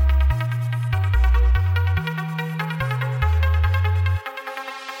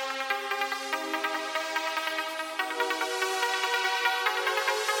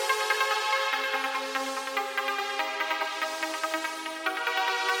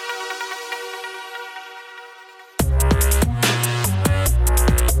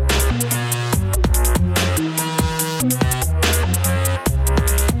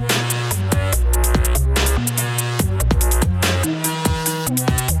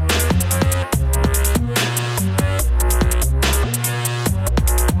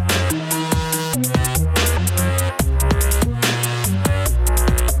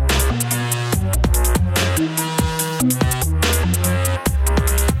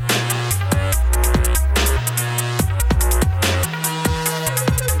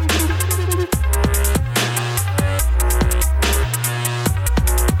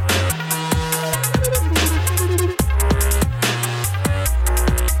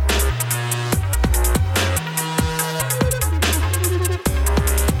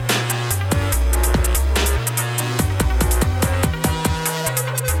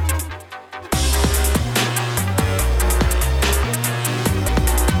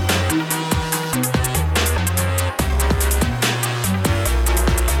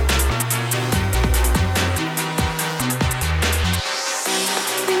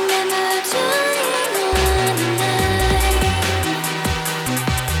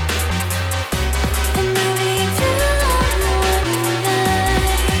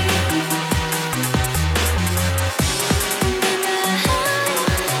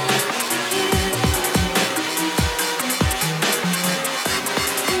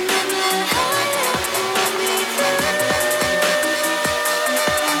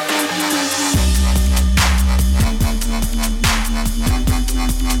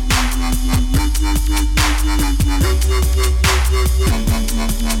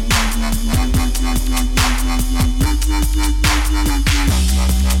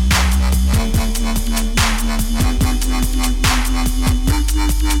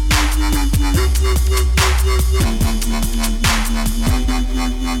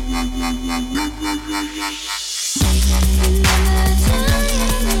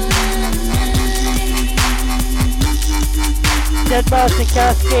 Dead Mouse and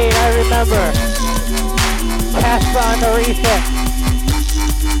Cascade, I remember. Casper on the refix.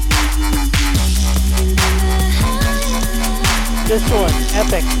 This one,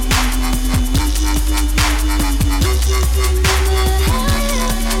 epic.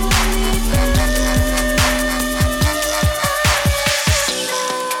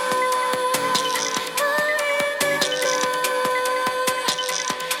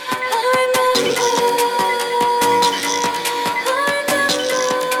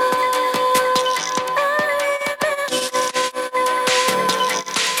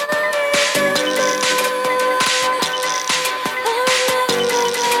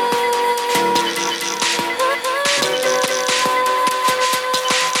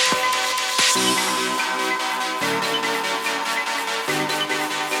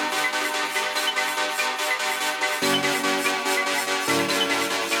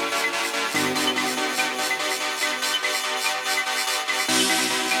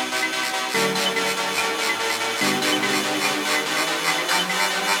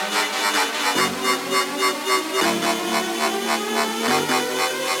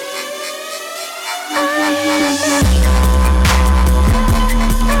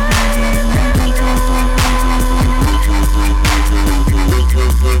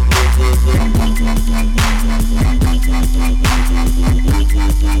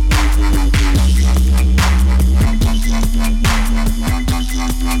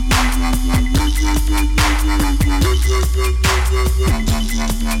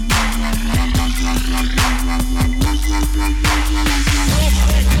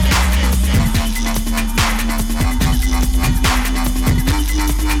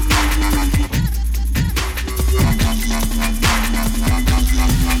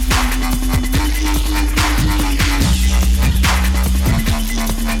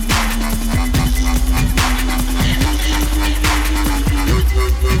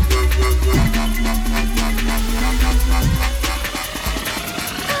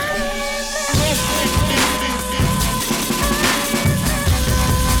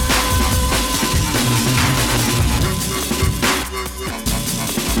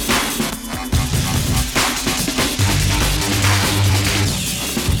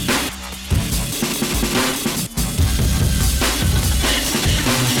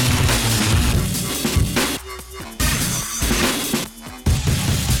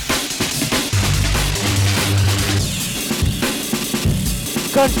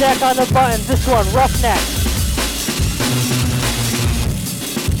 Gunjack on the buttons. This one, Roughneck.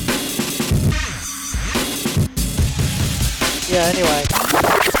 Yeah, anyway.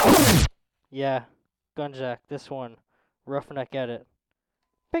 Yeah, Gunjack. This one, Roughneck edit.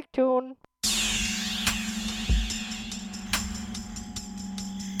 Big tune.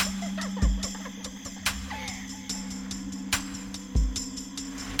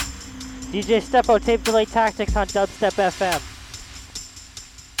 DJ Steppo, tape delay tactics on Dubstep FM.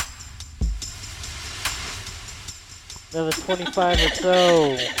 Another 25 or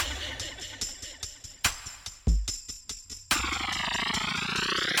so.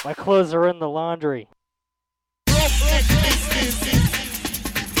 My clothes are in the laundry.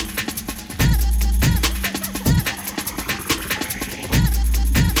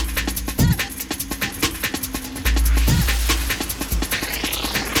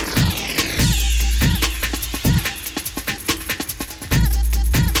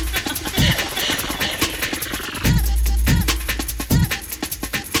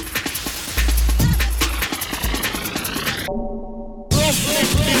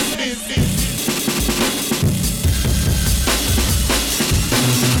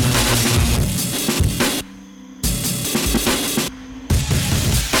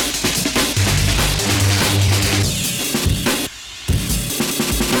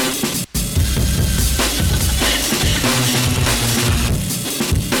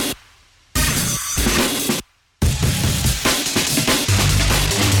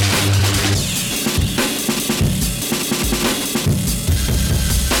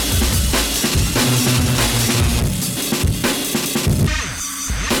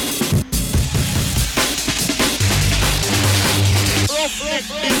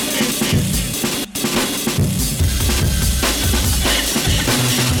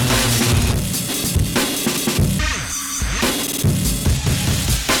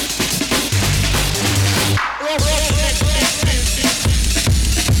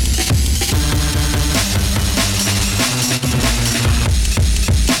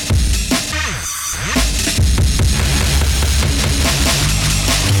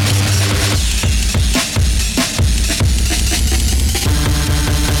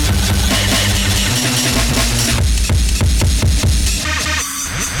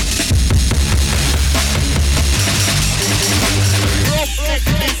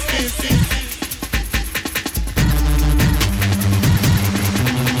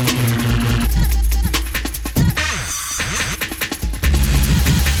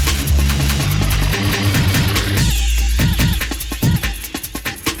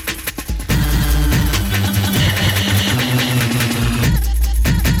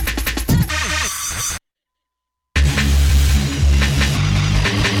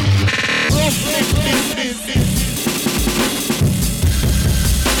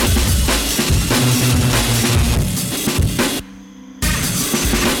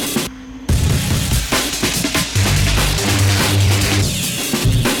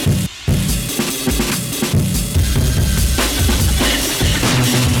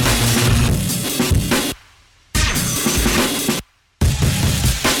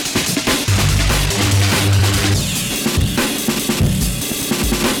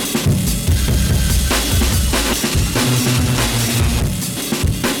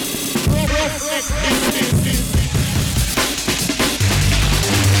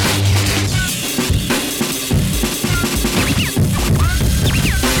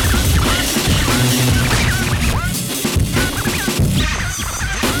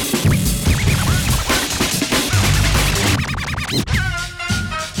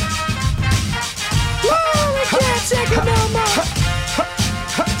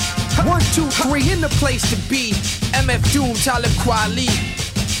 In the place to be, MF Doom, Talib Kweli.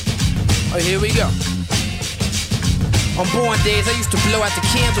 Oh, here we go. On born days, I used to blow out the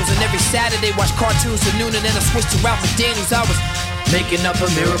candles, and every Saturday watch cartoons till noon, and then I switched to Ralph McDaniels. I was making up a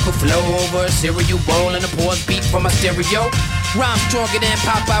miracle flow over a cereal bowl and a pause beat from my stereo. Rhyme stronger than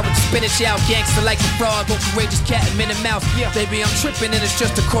Popeye with the spinach out. Gangster like the frog, but courageous cat and Minnie Mouse. Yeah, baby, I'm tripping and it's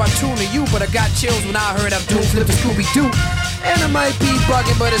just a cartoon of you, but I got chills when I heard I'm doing flipping Scooby-Doo. And I might be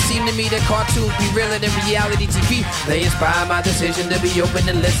bugging, but it seemed to me that cartoons be realer than reality TV. They inspire my decision to be open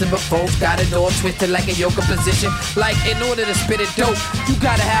and listen, but folks got it all twisted like a yoga position. Like, in order to spit it dope, you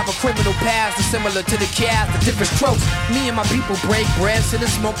gotta have a criminal past that's similar to the cast, the different strokes. Me and my people break bread, sit and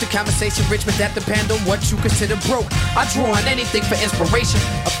smoke. The conversation rich, but that depend on what you consider broke. I draw on anything for inspiration,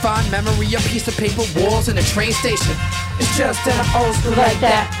 a fond memory, a piece of paper, walls, and a train station. It's just that I'm old school like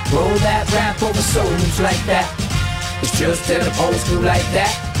that. Roll that rap over souls like that. It's just that I'm old school like that.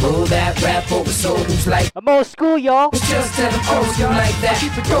 Roll that rap over soul who's like. I'm old school, y'all. It's just that I'm old school like that.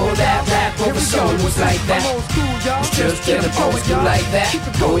 Roll that rap over soul who's like that. It's just that I'm old school like that.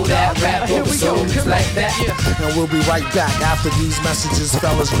 Roll that rap over soul who's like that. And we'll be right back after these messages.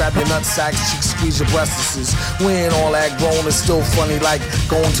 Fellas, grab your nutsacks, cheeks, squeeze your breasts. We ain't all that grown, it's still funny like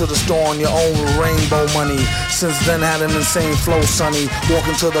going to the store on your own with rainbow money. Since then had an insane flow, sonny.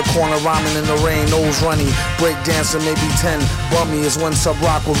 Walking to the corner, rhyming in the rain, nose runny. Break dancing, maybe 10. Bummy is when Sub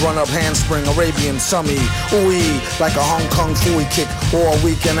Rock would run up handspring, Arabian summy. Ooh-ee, like a Hong Kong Fooey kick. Or a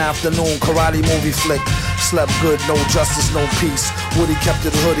weekend afternoon karate movie flick. Slept good, no justice, no peace. Woody kept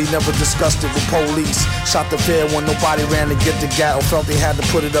it hood, he never discussed it with police. Shot the fair when nobody ran to get the gat or felt they had to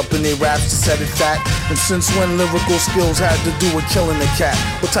put it up in their raps to set it fat. And since when lyrical skills had to do with killing the cat?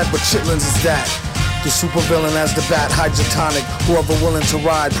 What type of chitlins is that? The supervillain as the bat, hydrotonic. Whoever willing to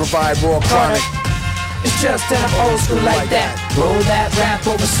ride, provide raw chronic. It's just that I'm old school like that. Roll that rap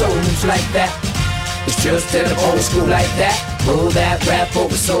over souls like that. It's just that I'm old school like that. Roll that rap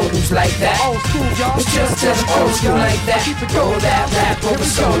over souls like that. It's just that I'm old school like that. Roll that rap over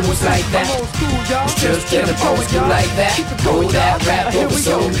souls like that. It's just that I'm old school like that. Roll that rap over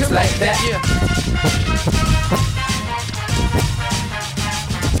souls like that.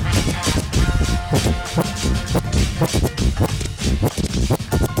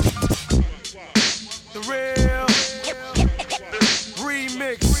 The real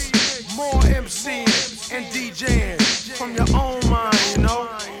remix, more MCs and DJing from your own mind, you know.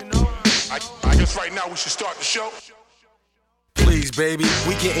 I guess right now we should start the show. Please, baby,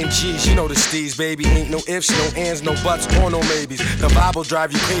 we getting G's, you know the steez, baby. Ain't no ifs, no ands, no buts, or no maybes. The Bible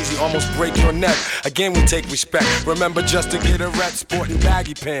drive you crazy, almost break your neck. Again, we take respect. Remember just to get a rep, sporting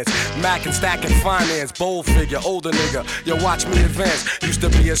baggy pants. Mac and stacking finance, bold figure, older nigga. Yo, watch me advance. Used to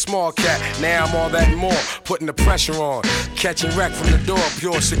be a small cat, now I'm all that and more. Putting the pressure on, catching wreck from the door,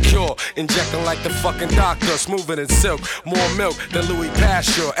 pure, secure. Injecting like the fucking doctor, smoother than silk. More milk than Louis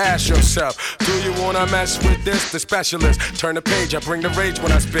Pasteur. Ask yourself, do you wanna mess with this? The specialist, turn the page, I bring the rage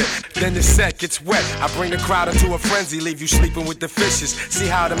when I spit. Then the set gets wet, I bring the crowd into a frenzy. Leave you sleeping with the fishes. See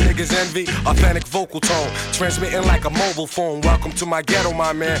how them niggas envy? Authentic vocal tone, transmitting like a mobile phone. Welcome to my ghetto,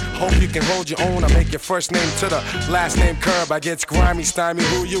 my man. Hope you can hold your own. I make your first name to the last name curb. I get grimy, stymie,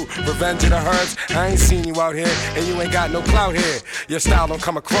 who you? Revenge of the Herbs? I ain't seen you out here, and you ain't got no clout here. Your style don't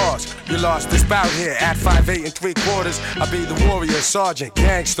come across. You lost this bout here. At 5'8" and 3/4, I be the warrior, sergeant,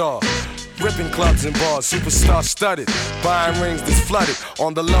 gangstar. Ripping clubs and bars, superstar studded. Buying rings that's flooded.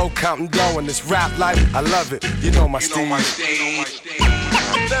 On the low, counting dough in this rap life. I love it. You know my style.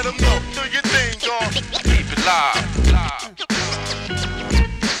 Let them know, do your thing, dog. Keep it live.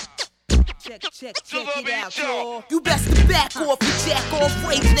 Check it out, y'all. You best to back off, you jack off,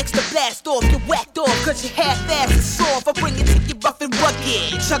 rage next to blast off, get whacked off, cause your half-ass is soft. I bring it to you rough and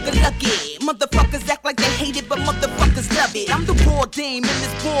rugged, chugga-luggy. Motherfuckers act like they hate it, but motherfuckers love it. I'm the raw dame in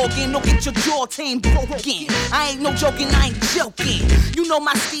this ball game, don't get your jaw tamed broken. I ain't no joking, I ain't joking. You know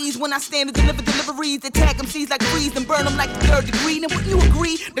my steez when I stand and deliver deliveries. They tag MCs like freeze and burn them like the 3rd degree. And wouldn't you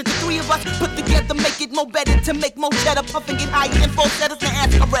agree that the three of us put together make it more better to make more cheddar, puff and get higher than falsettos and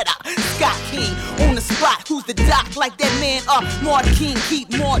ask Loretta. Scott King on the spot, who's the doc? Like that man, Martin King, keep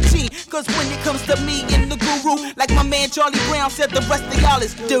Martin. Cause when it comes to me and the guru, like my man Charlie Brown said, the rest of y'all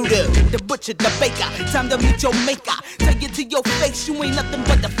is doo-doo. The butcher, the baker, time to meet your maker. Tell you to your face, you ain't nothing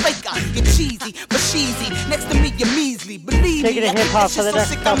but the faker. You're cheesy, but sheezy, next to me you're measly. Believe Take it me, to I hip-hop think for the that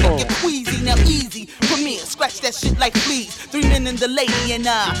shit next so sick I couple. make it queasy. Now easy, premiere, scratch that shit like fleas. 3 men and the lady, and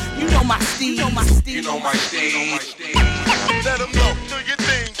you know my steez. You know my stage. Let them know, do your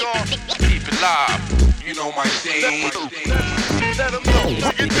thing, dog. Keep it live. You know my stage. Let them know, do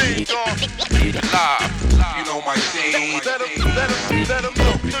your thing, dog. Keep it live. You know my stage. Let them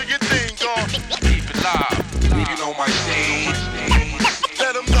know, do your thing, dog. Keep it live. You know my stage.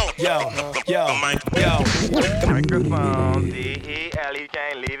 Let them know. Yo. Microphone, D-E-L, you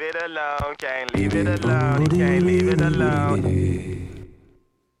can't leave it alone, can't leave it alone, you can't leave it alone.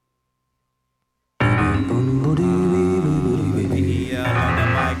 D-E-L on the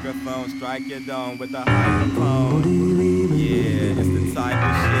microphone, strike your dome with the microphone. Yeah, it's the type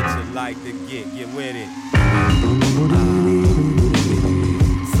of shit you like to get with it.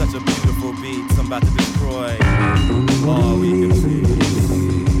 Such a beautiful beat, I'm about to destroy all we can see.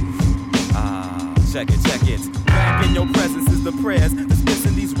 Check it. Back in your presence is the prayers.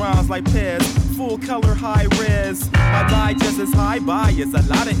 Dispensing these rhymes like pears. Full color, high res. My might just as high bias. A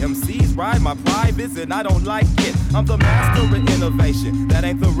lot of MCs ride my privates and I don't like it. I'm the master of innovation. That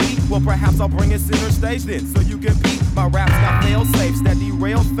ain't the read. Well, perhaps I'll bring it center stage then, so you can beat. My raps got fail safes that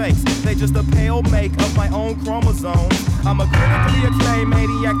derail fakes. They just a pale make of my own chromosomes. I'm a critically acclaimed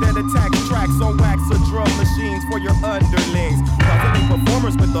maniac that attacks tracks on wax or drum machines for your underlings. Puzzling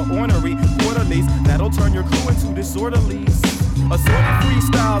performers with the ornery quarterlies that'll turn your crew into disorderlies. Assorted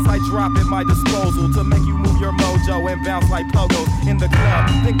freestyles I drop at my disposal to make you move your mojo and bounce like pogos in the club.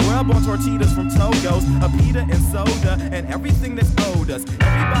 Then grub on tortillas from Togo's, a pita and soda, and everything that's owed us.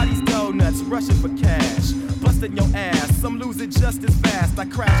 Everybody's donuts rushing for cash, busting your ass. Some lose it just as fast. I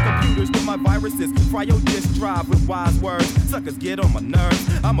crash computers with my viruses, fry your disk drive with wise words. Suckers get on my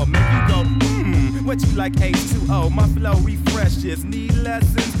nerves. I'ma make you go, what you like H2O? My flow refreshes. Need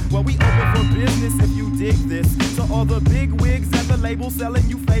lessons? Well, we open for business if you dig this. So all the big wigs at the label selling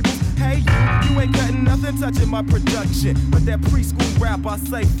you fables. Hey, you ain't cutting nothing touching my production. But that preschool rap, I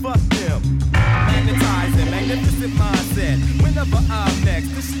say fuck them. Magnetizing, magnificent mindset. Whenever I'm next,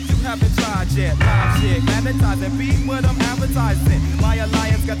 this shit you haven't tried yet. Live shit, magnetizing, beat what I'm advertising. My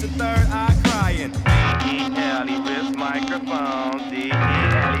alliance got your third eye crying. D-E-L, he rips microphone.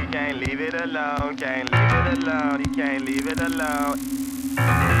 D-E-L, you can't leave it alone. Can't leave it alone, you can't leave it alone.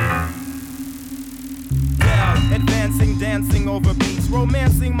 Advancing, dancing over beats,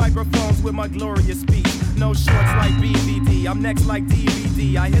 romancing microphones with my glorious speech. No shorts like BVD, I'm next like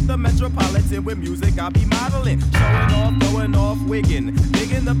DVD. I hit the Metropolitan with music, I be modeling, showing off, going off, wigging,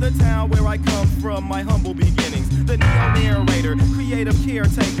 digging up the town where I come from, my humble beginnings. The neo-narrator, creative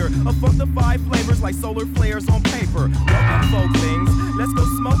caretaker, of the 5 flavors like solar flares on paper. Welcome, folklings, let's go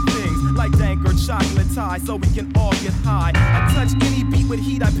smoke things like dank or chocolate tie so we can all get high. I touch any beat with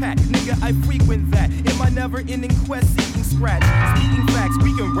heat I pack, nigga, I frequent that. In my never-ending quest seeking scratch, speaking facts,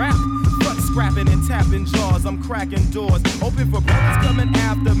 we can rap. Fuck scrapping and tapping jaws, I'm cracking doors. Open for brothers coming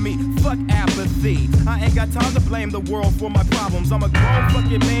after me, fuck apathy. I ain't got time to blame the world for my problems. I'm a grown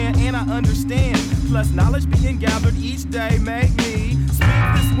fucking man and I understand. Plus knowledge being gathered each day make me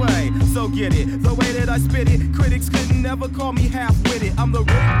speak this way. So get it, the way that I spit it, critics couldn't never call me half-witted. I'm the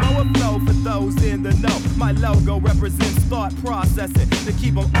Rick of flow for those in the know. My logo represents thought processing to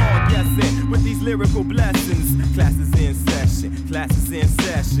keep them all guessing with these lyrical blessings. Classes in session, classes in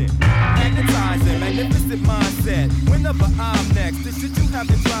session. Magnetizing, magnificent mindset. Whenever I'm next, this shit you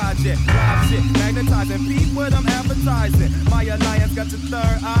haven't tried yet. Live shit, magnetizing, beat what I'm advertising. My alliance got your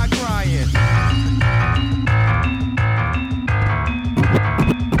third eye crying.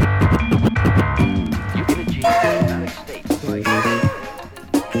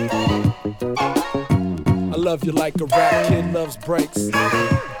 I love you like a rap kid loves breaks.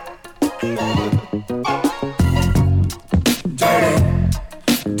 Dirty,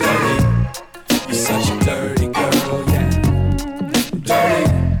 dirty, you're such a dirty girl, yeah. Dirty,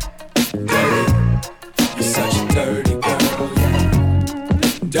 dirty, you're such a dirty girl, yeah.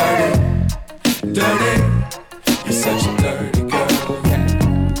 Dirty, dirty, you're such a dirty girl, yeah.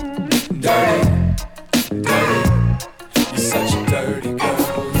 Dirty, dirty, you're such a dirty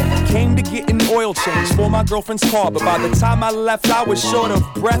girl, yeah. Came to get an oil change for my girlfriend's car, but by the time I left, I was short of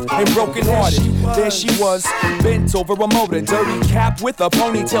breath and broken hearted. There she was, bent over a motor, dirty cap with a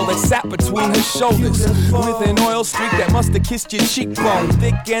ponytail that sat between her shoulders, with an oil streak that must have kissed your cheekbone.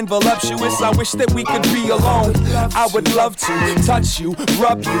 Thick and voluptuous, I wish that we could be alone. I would love to touch you,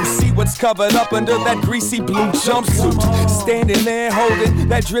 rub you, see what's covered up under that greasy blue jumpsuit. Standing there holding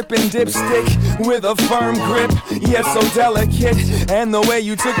that dripping dipstick with a firm grip, yet so delicate. And the way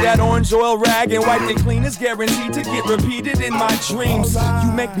you took that orange oil rag and wiped it clean is guaranteed to get repeated in my dreams.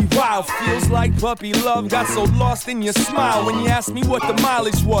 You make me wild, feels like puppy love. Got so lost in your smile when you asked me what the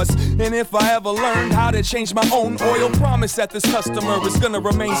mileage was, and if I ever learned how to change my own oil. Promise that this customer is gonna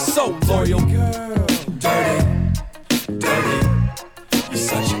remain so loyal. Girl, dirty, dirty, you're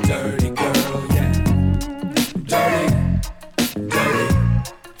such a dirty girl, yeah. Dirty, dirty,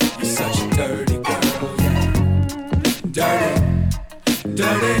 you're such a dirty girl, yeah. Dirty,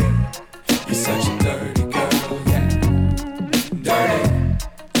 dirty, you're such a dirty girl, yeah. Dirty,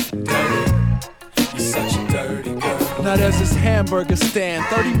 dirty, you're such a dirty girl. Now there's this hamburger stand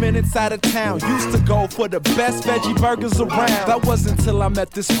 30 minutes out of town. Used to go for the best veggie burgers around. That wasn't till I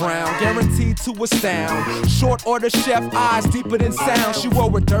met this round, guaranteed to astound. Short order chef, eyes deeper than sound. She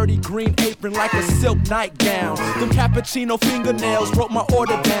wore a dirty green apron like a silk nightgown. Them cappuccino fingernails wrote my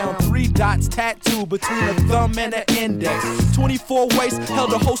order down. 3 dots tattooed between a thumb and an index. 24 waist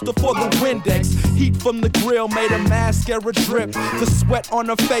held a holster for the Windex. Heat from the grill made a mascara drip. The sweat on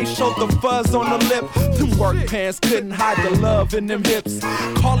her face showed the fuzz on her lip. Them work pants couldn't hide the love love in them hips.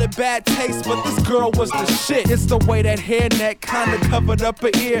 Call it bad taste, but this girl was the shit. It's the way that hairnet kinda covered up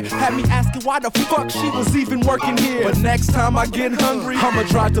her ear. Had me asking why the fuck she was even working here. But next time I get hungry, I'ma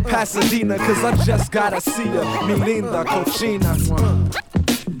drive to Pasadena, cause I just gotta see her. Mi linda cochina.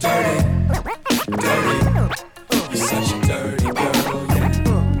 Dirty, dirty, you're such a dirty girl, yeah.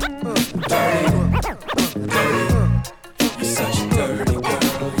 Dirty, dirty, you're such a dirty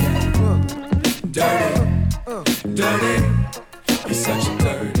girl, yeah. Dirty, dirty, you're such a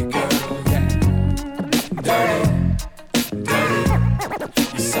dirty girl, yeah. Dirty, dirty,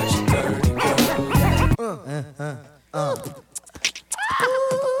 you're such a dirty girl, yeah.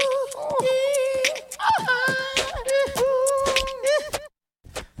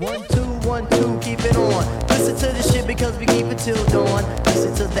 1, 2, 1, 2, keep it on. Listen to the shit because we keep it till dawn.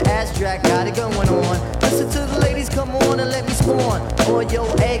 Listen to the ass track, got it going on. Listen to the ladies, come on and let me spawn. All your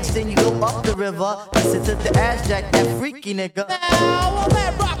eggs, then you go up the river. Listen to the ass jack, that freaky nigga. Now I'm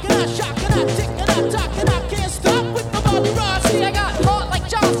that rockin', I shockin', I tickin', I talkin', I can't stop with the Bobby Ross. See, I got heart like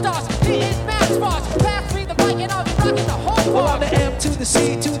John Stars, hitting mass bars. Pass me the mic and I'll be rockin' the whole bar. On the M to the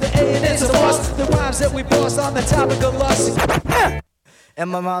C to the A and it's a must. The rhymes that we boss on the topic of lust. And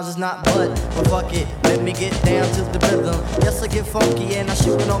my rhymes is not but fuck it, let me get down to the rhythm. Yes, I get funky and I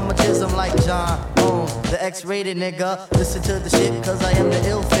shoot it on my jism like John Holmes, the X-rated nigga. Listen to the shit cause I am the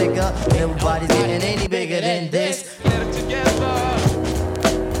ill figure. Nobody's getting any bigger than this. Get it together.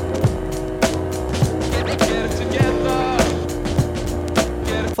 Get it together.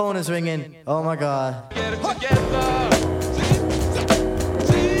 Phone is ringing, oh my god. Get it together.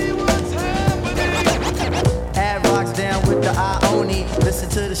 See what's happening. Add rocks down with the Ioni. Listen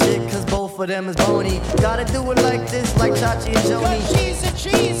to the shit cause both of them is bony. Gotta do it like this, like Chachi and Joni. Cause she's a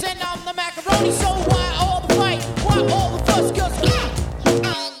cheese and I'm the macaroni. So why all the fight? Why all the fuss? Cause yeah, you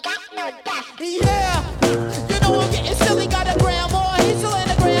know I'm getting silly. Got a grandma, Hazel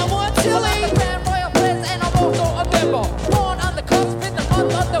and a grandma Tilly. I'm a Grand Royal Prince and I'm also a member. Born on the cusp in the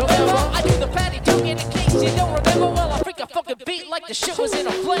month of November. I do the patty took in case you don't remember. Well, I freak a fucking beat like the shit was in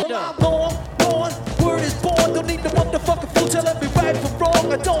a blender. I'm born, word is born. Don't need the motherfucking fool telling me right from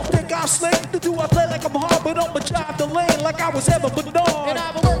wrong. I don't think I'm slick. Do I play like I'm hard, but I'ma drive the lane like I was ever Bernard. And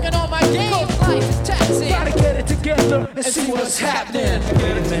I've been working on my game. Life is taxing. Gotta get it together and see what's happening.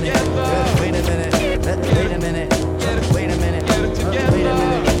 Wait a minute, wait a minute, wait a minute, wait a minute, wait a minute,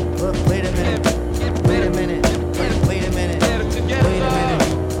 wait a minute, wait a minute, wait a minute,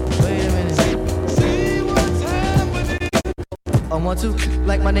 wait a minute. See what's happening. I want to,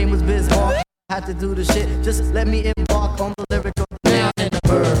 like my name was Bismarck. Had to do the shit, just let me embark on the lyrical down in the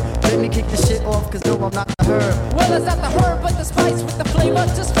verb. Let me kick the shit off, cause no, I'm not the herb. Well, it's not the herb, but the spice with the flavor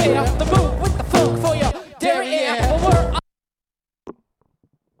to spare. The move with the funk for your derriere. Well, we're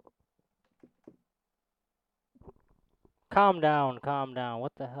Calm down, calm down.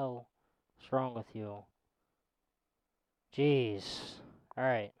 What the hell is wrong with you? Jeez.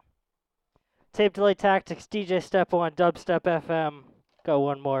 Alright. Tape Delay Tactics, DJ Step on Dubstep FM. Got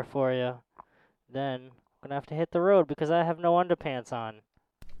one more for you. Then I'm gonna have to hit the road because I have no underpants on.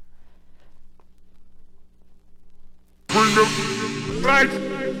 Bring the lights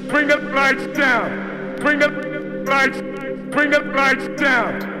down. Bring the lights down. Bring the lights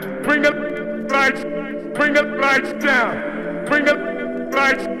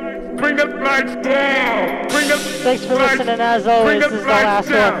down. Thanks for listening. As always, this is the last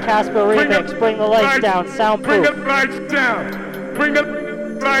one. Casper Remix. Bring the lights down. Soundproof. Bring the lights down. Bring the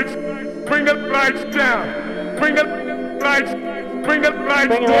lights down. Bring the lights down. Bring the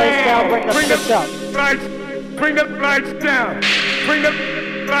lights down. Bring the switch up. Bring the lights down. Bring the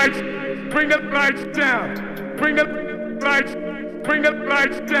lights down. Bring the lights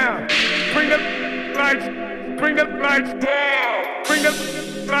down. Bring the lights down. Bring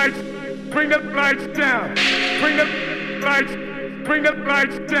the lights down. Bring the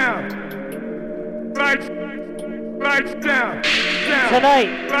lights down. Lights down.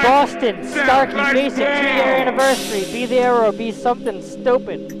 Tonight, Boston, Starkey Basic 2-year anniversary. Be there or be something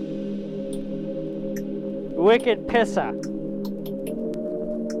stupid. Wicked Pisser.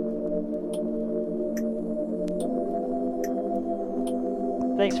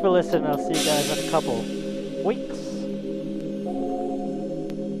 Thanks for listening. I'll see you guys in a couple weeks.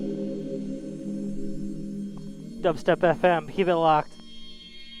 Dubstep FM, keep it locked.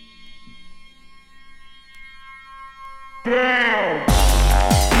 Down.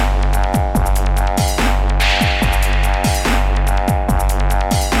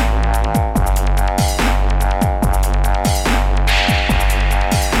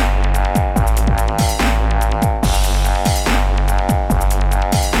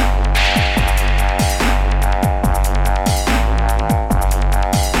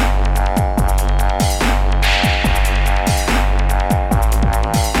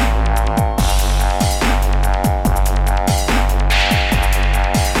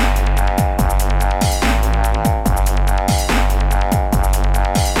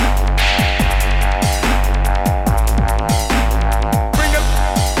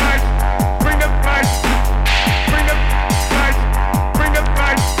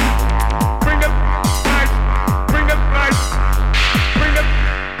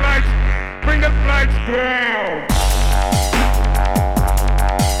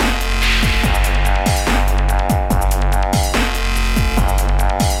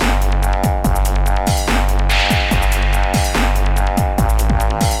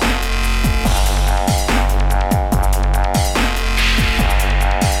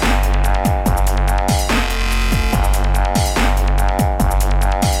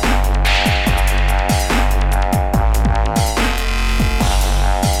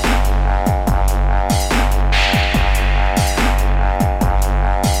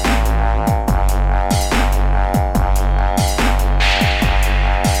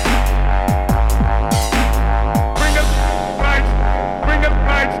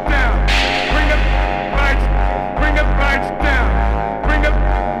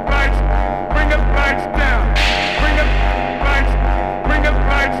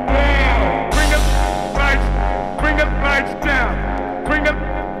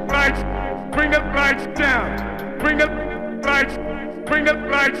 Bring the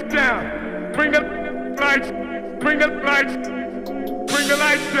lights down. Bring the lights. Bring the lights. Bring the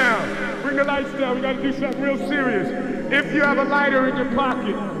lights down. Bring the lights down. We gotta do something real serious. If you have a lighter in your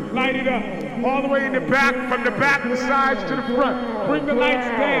pocket, light it up. All the way in the back, from the back, the sides to the front. Bring the lights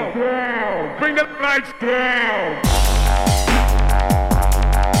down. Bring the lights down.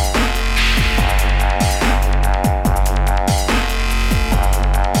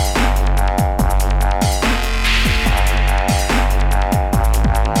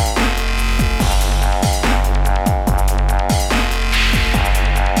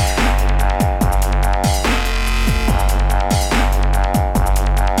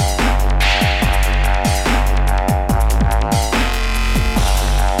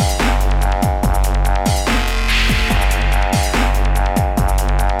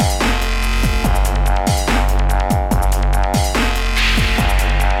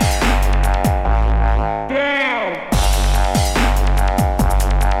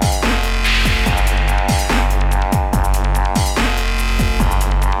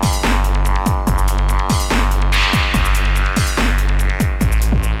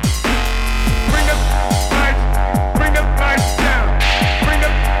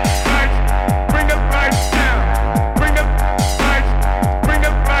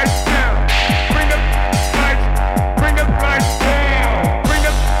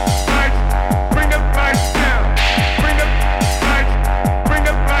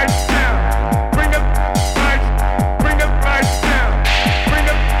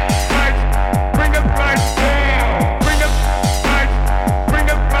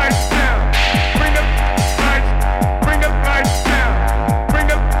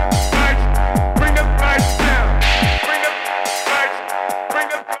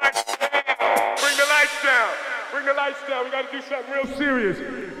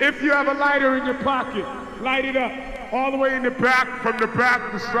 If you have a lighter in your pocket, light it up. All the way in the back, from the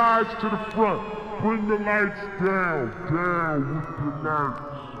back, the sides to the front. Bring the lights down with the lights.